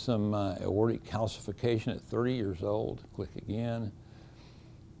she had some aortic calcification at 30 years old. Click again.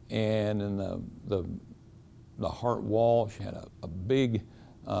 And in the heart wall, she had a big,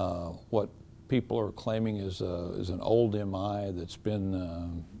 what people are claiming is an old MI that's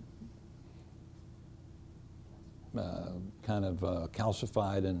been kind of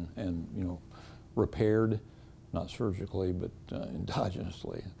calcified and repaired, not surgically, but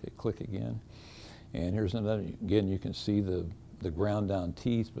endogenously. Okay, click again. And here's another, again, you can see the ground down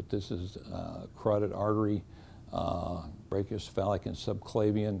teeth, but this is carotid artery, brachiocephalic and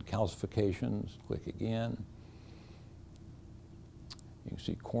subclavian calcifications. Click again. You can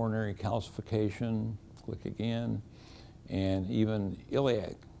see coronary calcification. Click again. And even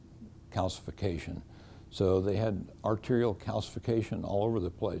iliac calcification. So they had arterial calcification all over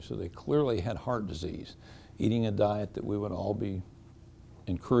the place. So they clearly had heart disease, eating a diet that we would all be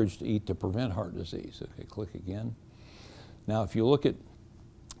encouraged to eat to prevent heart disease. Okay, click again. Now if you look at,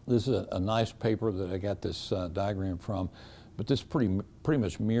 this is a nice paper that I got this diagram from, but this pretty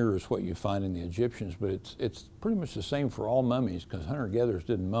much mirrors what you find in the Egyptians, but it's pretty much the same for all mummies because hunter-gatherers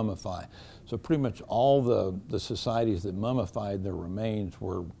didn't mummify. So pretty much all the societies that mummified their remains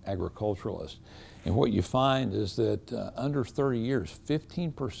were agriculturalists. And what you find is that under 30 years,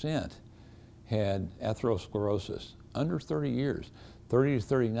 15% had atherosclerosis. Under 30 years. 30 to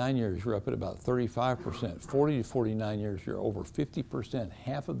 39 years, you're up at about 35%. 40 to 49 years, you're over 50%.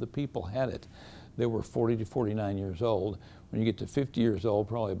 Half of the people had it. They were 40 to 49 years old. When you get to 50 years old,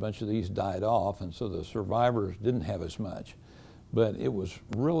 probably a bunch of these died off, and so the survivors didn't have as much. But it was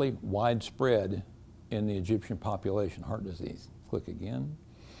really widespread in the Egyptian population, heart disease. Click again.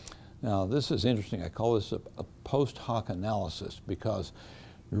 Now this is interesting. I call this a post hoc analysis because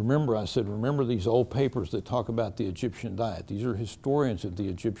remember I said, remember these old papers that talk about the Egyptian diet. These are historians of the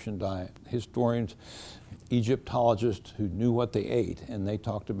Egyptian diet, historians, Egyptologists who knew what they ate, and they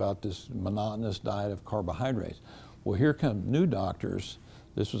talked about this monotonous diet of carbohydrates. Well, here come new doctors.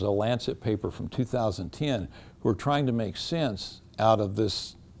 This was a Lancet paper from 2010 who are trying to make sense out of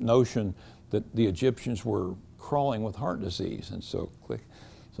this notion that the Egyptians were crawling with heart disease. And so click.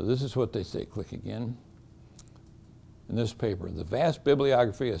 So this is what they say. Click again. In this paper, the vast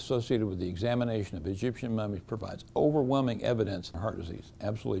bibliography associated with the examination of Egyptian mummies provides overwhelming evidence of heart disease.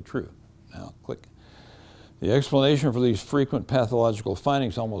 Absolutely true. Now click. The explanation for these frequent pathological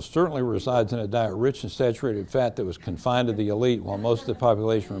findings almost certainly resides in a diet rich in saturated fat that was confined to the elite while most of the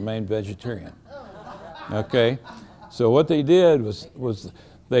population remained vegetarian. Okay? So what they did was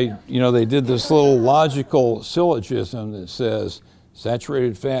they did this little logical syllogism that says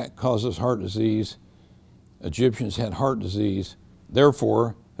saturated fat causes heart disease. Egyptians had heart disease.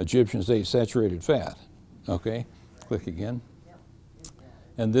 Therefore, Egyptians ate saturated fat. Okay? Click again.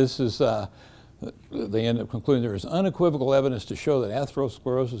 And this is, they end up concluding there is unequivocal evidence to show that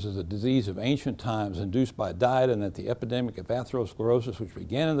atherosclerosis is a disease of ancient times induced by diet, and that the epidemic of atherosclerosis, which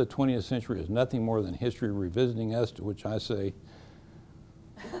began in the 20th century, is nothing more than history revisiting us, to which I say,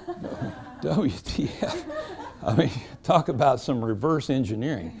 WTF. I mean, talk about some reverse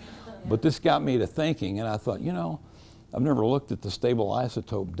engineering. But this got me to thinking, and I thought, I've never looked at the stable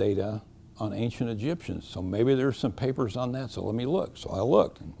isotope data on ancient Egyptians, so maybe there's some papers on that, so let me look. So I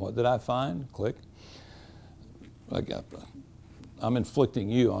looked, and what did I find? Click. I'm inflicting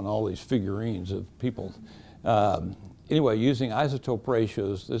you on all these figurines of people. Anyway, using isotope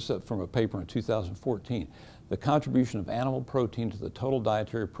ratios, this is from a paper in 2014, the contribution of animal protein to the total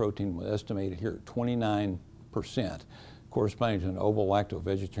dietary protein was estimated here at 29%, corresponding to an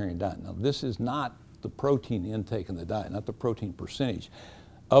ovo-lacto-vegetarian diet. Now, this is not the protein intake in the diet, not the protein percentage.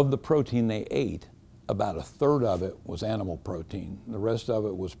 Of the protein they ate, about a third of it was animal protein. The rest of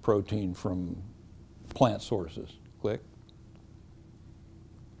it was protein from plant sources. Click.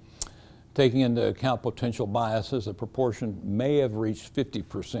 Taking into account potential biases, the proportion may have reached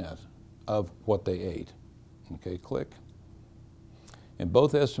 50% of what they ate. Okay, click. And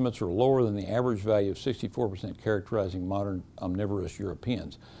both estimates are lower than the average value of 64% characterizing modern omnivorous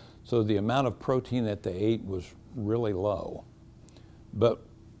Europeans. So the amount of protein that they ate was really low. But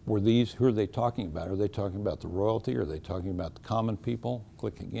who are they talking about? Are they talking about the royalty? Are they talking about the common people?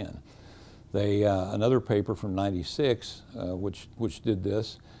 Click again. Another paper from '96, which did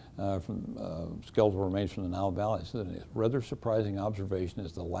this, from skeletal remains from the Nile Valley, said a rather surprising observation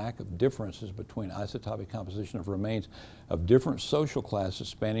is the lack of differences between isotopic composition of remains of different social classes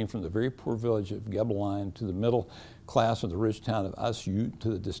spanning from the very poor village of Gebelein to the middle class of the rich town of Asyut to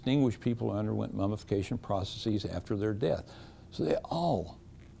the distinguished people who underwent mummification processes after their death. So they all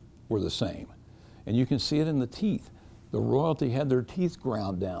were the same. And you can see it in the teeth. The royalty had their teeth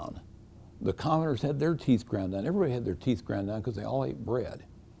ground down. The commoners had their teeth ground down. Everybody had their teeth ground down because they all ate bread.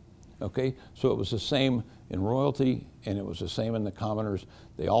 Okay, so it was the same in royalty and it was the same in the commoners.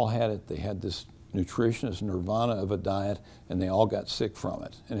 They all had it. They had this nutritionist nirvana of a diet and they all got sick from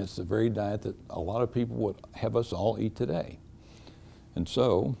it. And it's the very diet that a lot of people would have us all eat today. And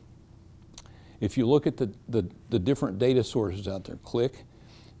so, if you look at the different data sources out there, click.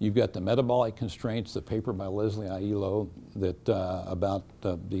 You've got the metabolic constraints, the paper by Leslie Aiello that about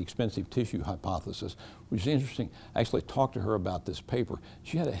the expensive tissue hypothesis, which is interesting. I actually talked to her about this paper.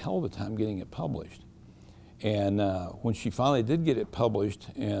 She had a hell of a time getting it published. And when she finally did get it published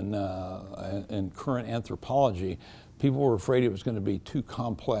in Current Anthropology, people were afraid it was going to be too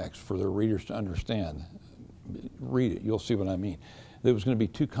complex for their readers to understand. Read it, you'll see what I mean. It was going to be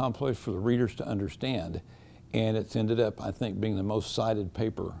too complex for the readers to understand. And it's ended up, I think, being the most cited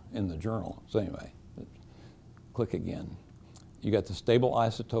paper in the journal. So anyway, click again. You got the stable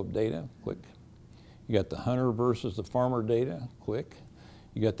isotope data, click. You got the hunter versus the farmer data, click.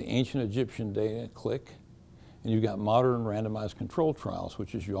 You got the ancient Egyptian data, click. And you've got modern randomized control trials,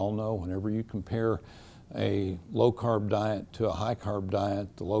 which, as you all know, whenever you compare a low-carb diet to a high-carb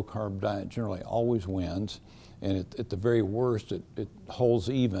diet, the low-carb diet generally always wins. And at the very worst, it holds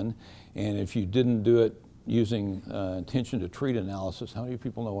even. And if you didn't do it using intention to treat analysis, how many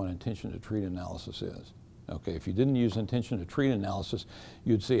people know what intention to treat analysis is? Okay, if you didn't use intention to treat analysis,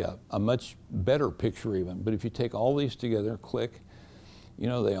 you'd see a much better picture even. But if you take all these together, click, you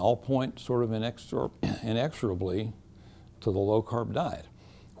know, they all point sort of inexorably to the low-carb diet,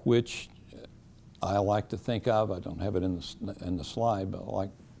 which I like to think of, I don't have it in the slide, but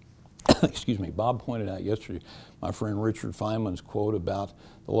like, excuse me, Bob pointed out yesterday, my friend Richard Feynman's quote about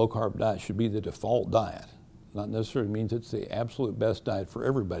the low-carb diet should be the default diet. Not necessarily means it's the absolute best diet for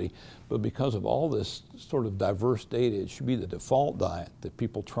everybody, but because of all this sort of diverse data, it should be the default diet that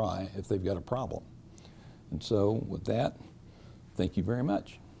people try if they've got a problem. And so with that, thank you very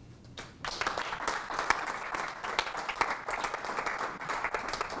much.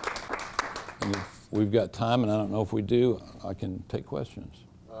 And if we've got time, and I don't know if we do, I can take questions.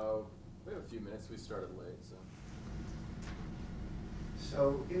 We have a few minutes. We started late, so.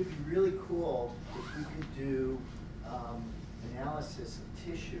 So it would be really cool if we could do analysis of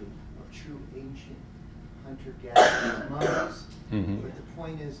tissue of true ancient hunter-gatherer mummies. Mm-hmm. But the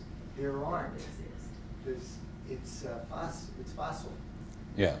point is, there aren't, because it's fossil.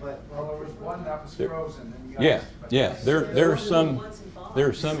 Yeah. But Well, there was one that was frozen. And you Yeah, guys, but yeah. that's- There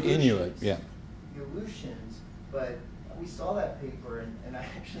are some Inuit. Yeah. The Aleutians, but we saw that paper, and I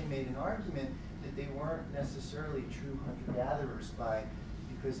actually made an argument that they weren't necessarily true hunter-gatherers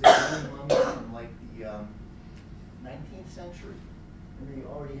because they were mummies from like the 19th century, and they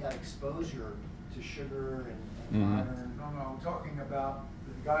already had exposure to sugar and modern. No, I'm talking about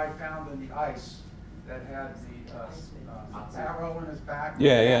the guy found in the ice that had the arrow in his back.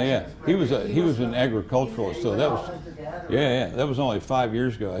 Yeah. He was an agriculturalist, so They that were was hunter-gatherers. yeah. That was only 5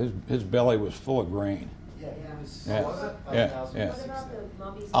 years ago. His belly was full of grain. Yeah, it was Yeah. Was it? 5,000 Yeah. What about the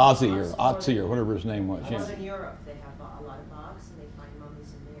mummies? Ozzy or Otzi or whatever his name was. I Yeah. was in Europe. They have a lot of bogs, and they find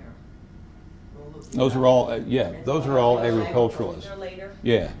mummies in there. Well, look, Those are all those are all agriculturalists. They're later.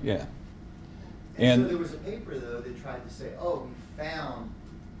 Yeah. And And so there was a paper, though, that tried to say, oh, we found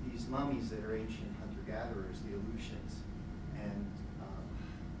these mummies that are ancient hunter-gatherers, the Aleutians. And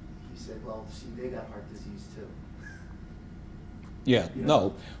said, well, see, they got heart disease too. Yeah, You know, no.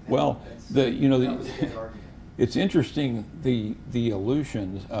 and Well, that's- the you know that was a good the, argument. it's interesting the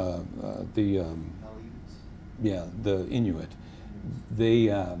Aleutians, yeah, the Inuit. They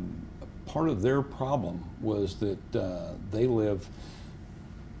part of their problem was that they live,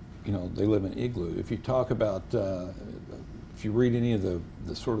 you know, they live in igloo. If you talk about, if you read any of the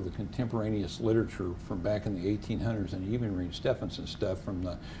sort of the contemporaneous literature from back in the 1800s, and you even read Stephenson's stuff from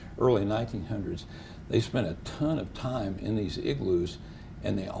the early 1900s, they spent a ton of time in these igloos,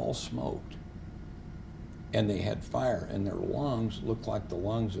 and they all smoked. And they had fire, and their lungs looked like the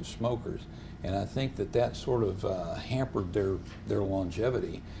lungs of smokers. And I think that that sort of hampered their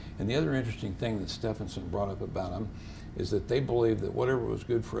longevity. And the other interesting thing that Stephenson brought up about them is that they believed that whatever was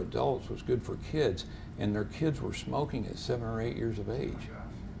good for adults was good for kids, and their kids were smoking at 7 or 8 years of age.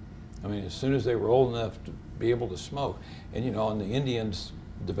 I mean, as soon as they were old enough to be able to smoke. And you know, and the Indians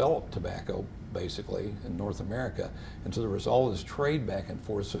developed tobacco, basically, in North America. And so there was all this trade back and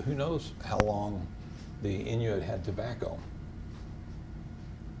forth, so who knows how long the Inuit had tobacco.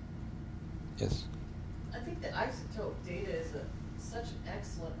 Yes? I think the isotope data is such an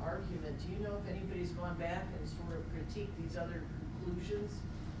excellent argument. Do you know if anybody's gone back and sort of critiqued these other conclusions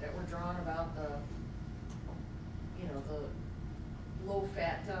that were drawn about the, you know, the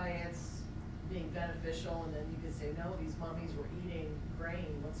low-fat diets being beneficial, and then you could say, no, these mummies were eating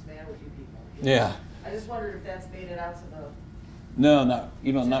grain. What's the matter with you people? You know? Yeah. I just wondered if that's made it out to the. No, not,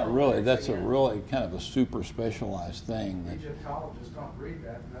 you know, not General really. literature, That's a yeah. really kind of a super specialized thing. That, Egyptologists don't read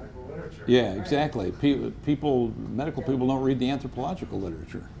that in medical literature. yeah, exactly. People, medical people don't read the anthropological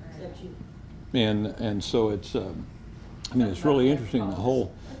literature. Except you. And so it's, I mean, it's really interesting,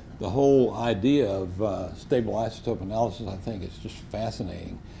 the whole idea of stable isotope analysis. I think it's just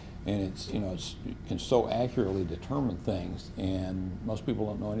fascinating, and it's, you know, it can so accurately determine things, and most people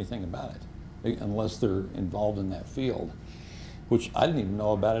don't know anything about it unless they're involved in that field, which I didn't even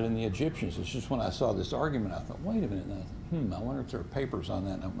know about it in the Egyptians. It's just when I saw this argument, I thought, wait a minute, and I thought, I wonder if there are papers on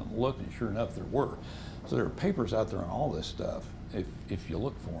that, and I'm going to look, and sure enough, there were. So there are papers out there on all this stuff, if you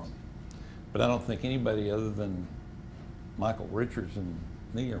look for them. But I don't think anybody other than Michael Richards and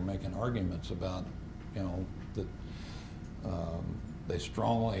me are making arguments about, you know, that they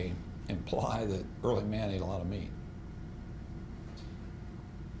strongly imply that early man ate a lot of meat.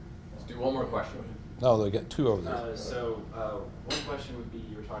 Let's do one more question. No, they got two over there. One question would be,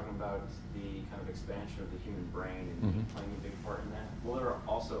 you were talking about the kind of expansion of the human brain and Mhm. playing a big part in that. Well, there are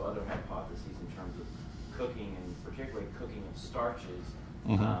also other hypotheses in terms of cooking, and particularly cooking of starches,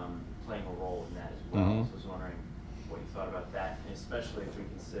 playing a role in that as well. Mhm. So I was wondering what you thought about that, and especially if we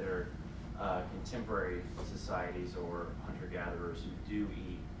consider contemporary societies or hunter-gatherers who do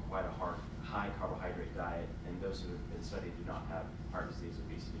eat quite a high carbohydrate diet, and those who have been studied do not have heart disease,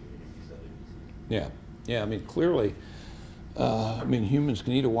 obesity, or any of these other diseases. Yeah, yeah. I mean, clearly, I mean, humans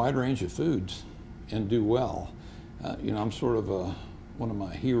can eat a wide range of foods and do well. You know, I'm sort of one of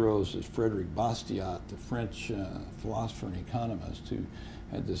my heroes is Frederick Bastiat, the French philosopher and economist, who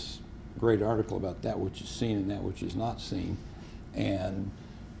had this great article about that which is seen and that which is not seen. And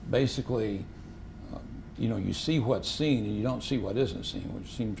basically, you know, you see what's seen and you don't see what isn't seen,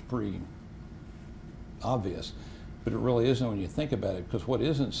 which seems pretty obvious. But it really isn't when you think about it, because what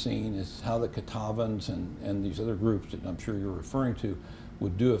isn't seen is how the Catawbans and these other groups that I'm sure you're referring to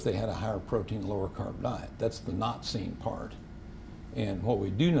would do if they had a higher protein, lower carb diet. That's the not seen part. And what we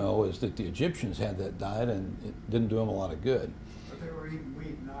do know is that the Egyptians had that diet, and it didn't do them a lot of good. But they were eating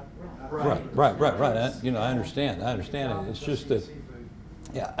wheat, not Right. You know, I understand it. It's just that,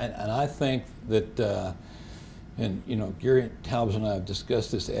 yeah, and I think that, and you know, Gary Taubes and I have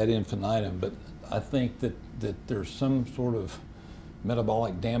discussed this ad infinitum, but I think that there's some sort of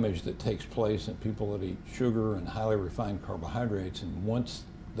metabolic damage that takes place in people that eat sugar and highly refined carbohydrates, and once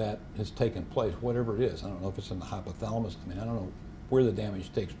that has taken place, whatever it is, I don't know if it's in the hypothalamus, I mean, I don't know where the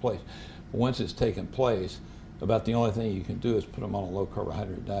damage takes place, but once it's taken place, about the only thing you can do is put them on a low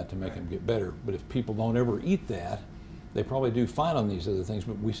carbohydrate diet to make them get better. But if people don't ever eat that, they probably do fine on these other things,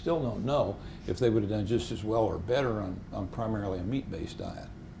 but we still don't know if they would have done just as well or better on primarily a meat-based diet.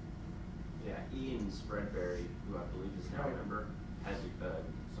 Yeah, Ian Spreadberry, who I believe is now a member, has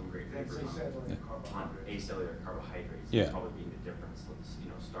some great That's papers acellular on carbohydrates. acellular carbohydrates, Yeah. probably being the difference. You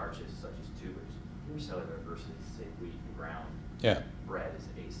know, starches such as tubers are cellular versus, say, wheat and ground. Yeah, Bread is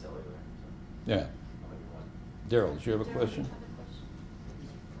acellular. So yeah. that might be one. Daryl, did you have a question?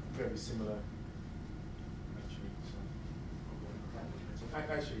 Very similar.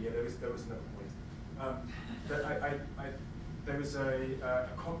 Actually, yeah, there was another point. There was a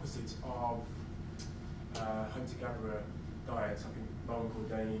composite of hunter-gatherer diets. I think Lauren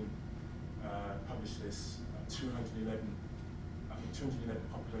Cordain published this, 211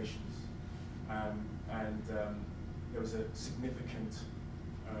 populations, and there was a significant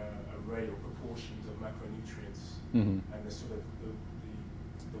array or proportions of macronutrients, and the sort of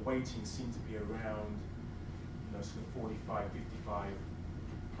the weighting seemed to be around, sort of 45, 55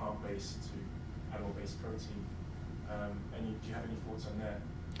 plant-based to animal-based protein. Do you have any thoughts on that?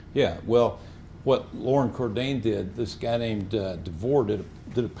 Yeah, well, what Lauren Cordain did, this guy named DeVore did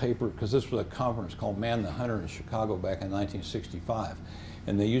a paper, because this was a conference called Man the Hunter in Chicago back in 1965,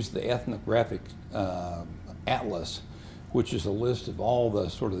 and they used the ethnographic atlas, which is a list of all the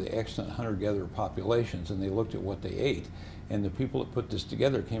sort of the extant hunter-gatherer populations, and they looked at what they ate. And the people that put this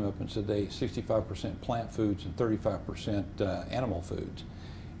together came up and said they ate 65% plant foods and 35% animal foods.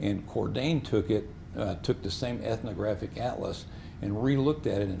 And Cordain took the same ethnographic atlas and re-looked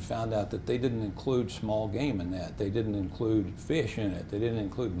at it and found out that they didn't include small game in that. They didn't include fish in it. They didn't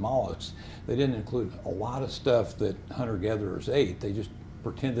include mollusks. They didn't include a lot of stuff that hunter-gatherers ate. They just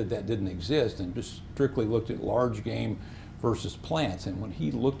pretended that didn't exist and just strictly looked at large game versus plants. And when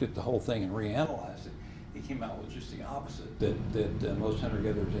he looked at the whole thing and reanalyzed it, he came out with just the opposite, that most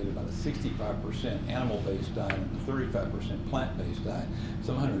hunter-gatherers ate about a 65% animal-based diet and a 35% plant-based diet.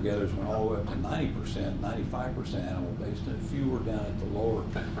 Some hunter-gatherers went all the way up to 90%, 95% animal-based, and a few were down at the lower,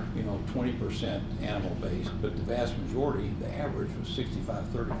 20% animal-based. But the vast majority, the average, was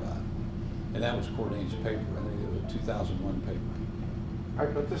 65-35. And that was Cordain's paper. I think it was a 2001 paper.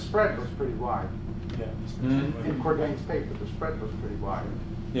 Right, but the spread was pretty wide. Yeah. In Cordain's paper, the spread was pretty wide.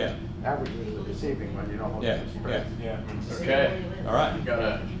 Yeah. Averages are deceiving when you don't look at the spread. Yeah. Okay. All right.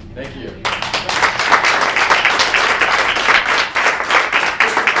 Got it. Thank you.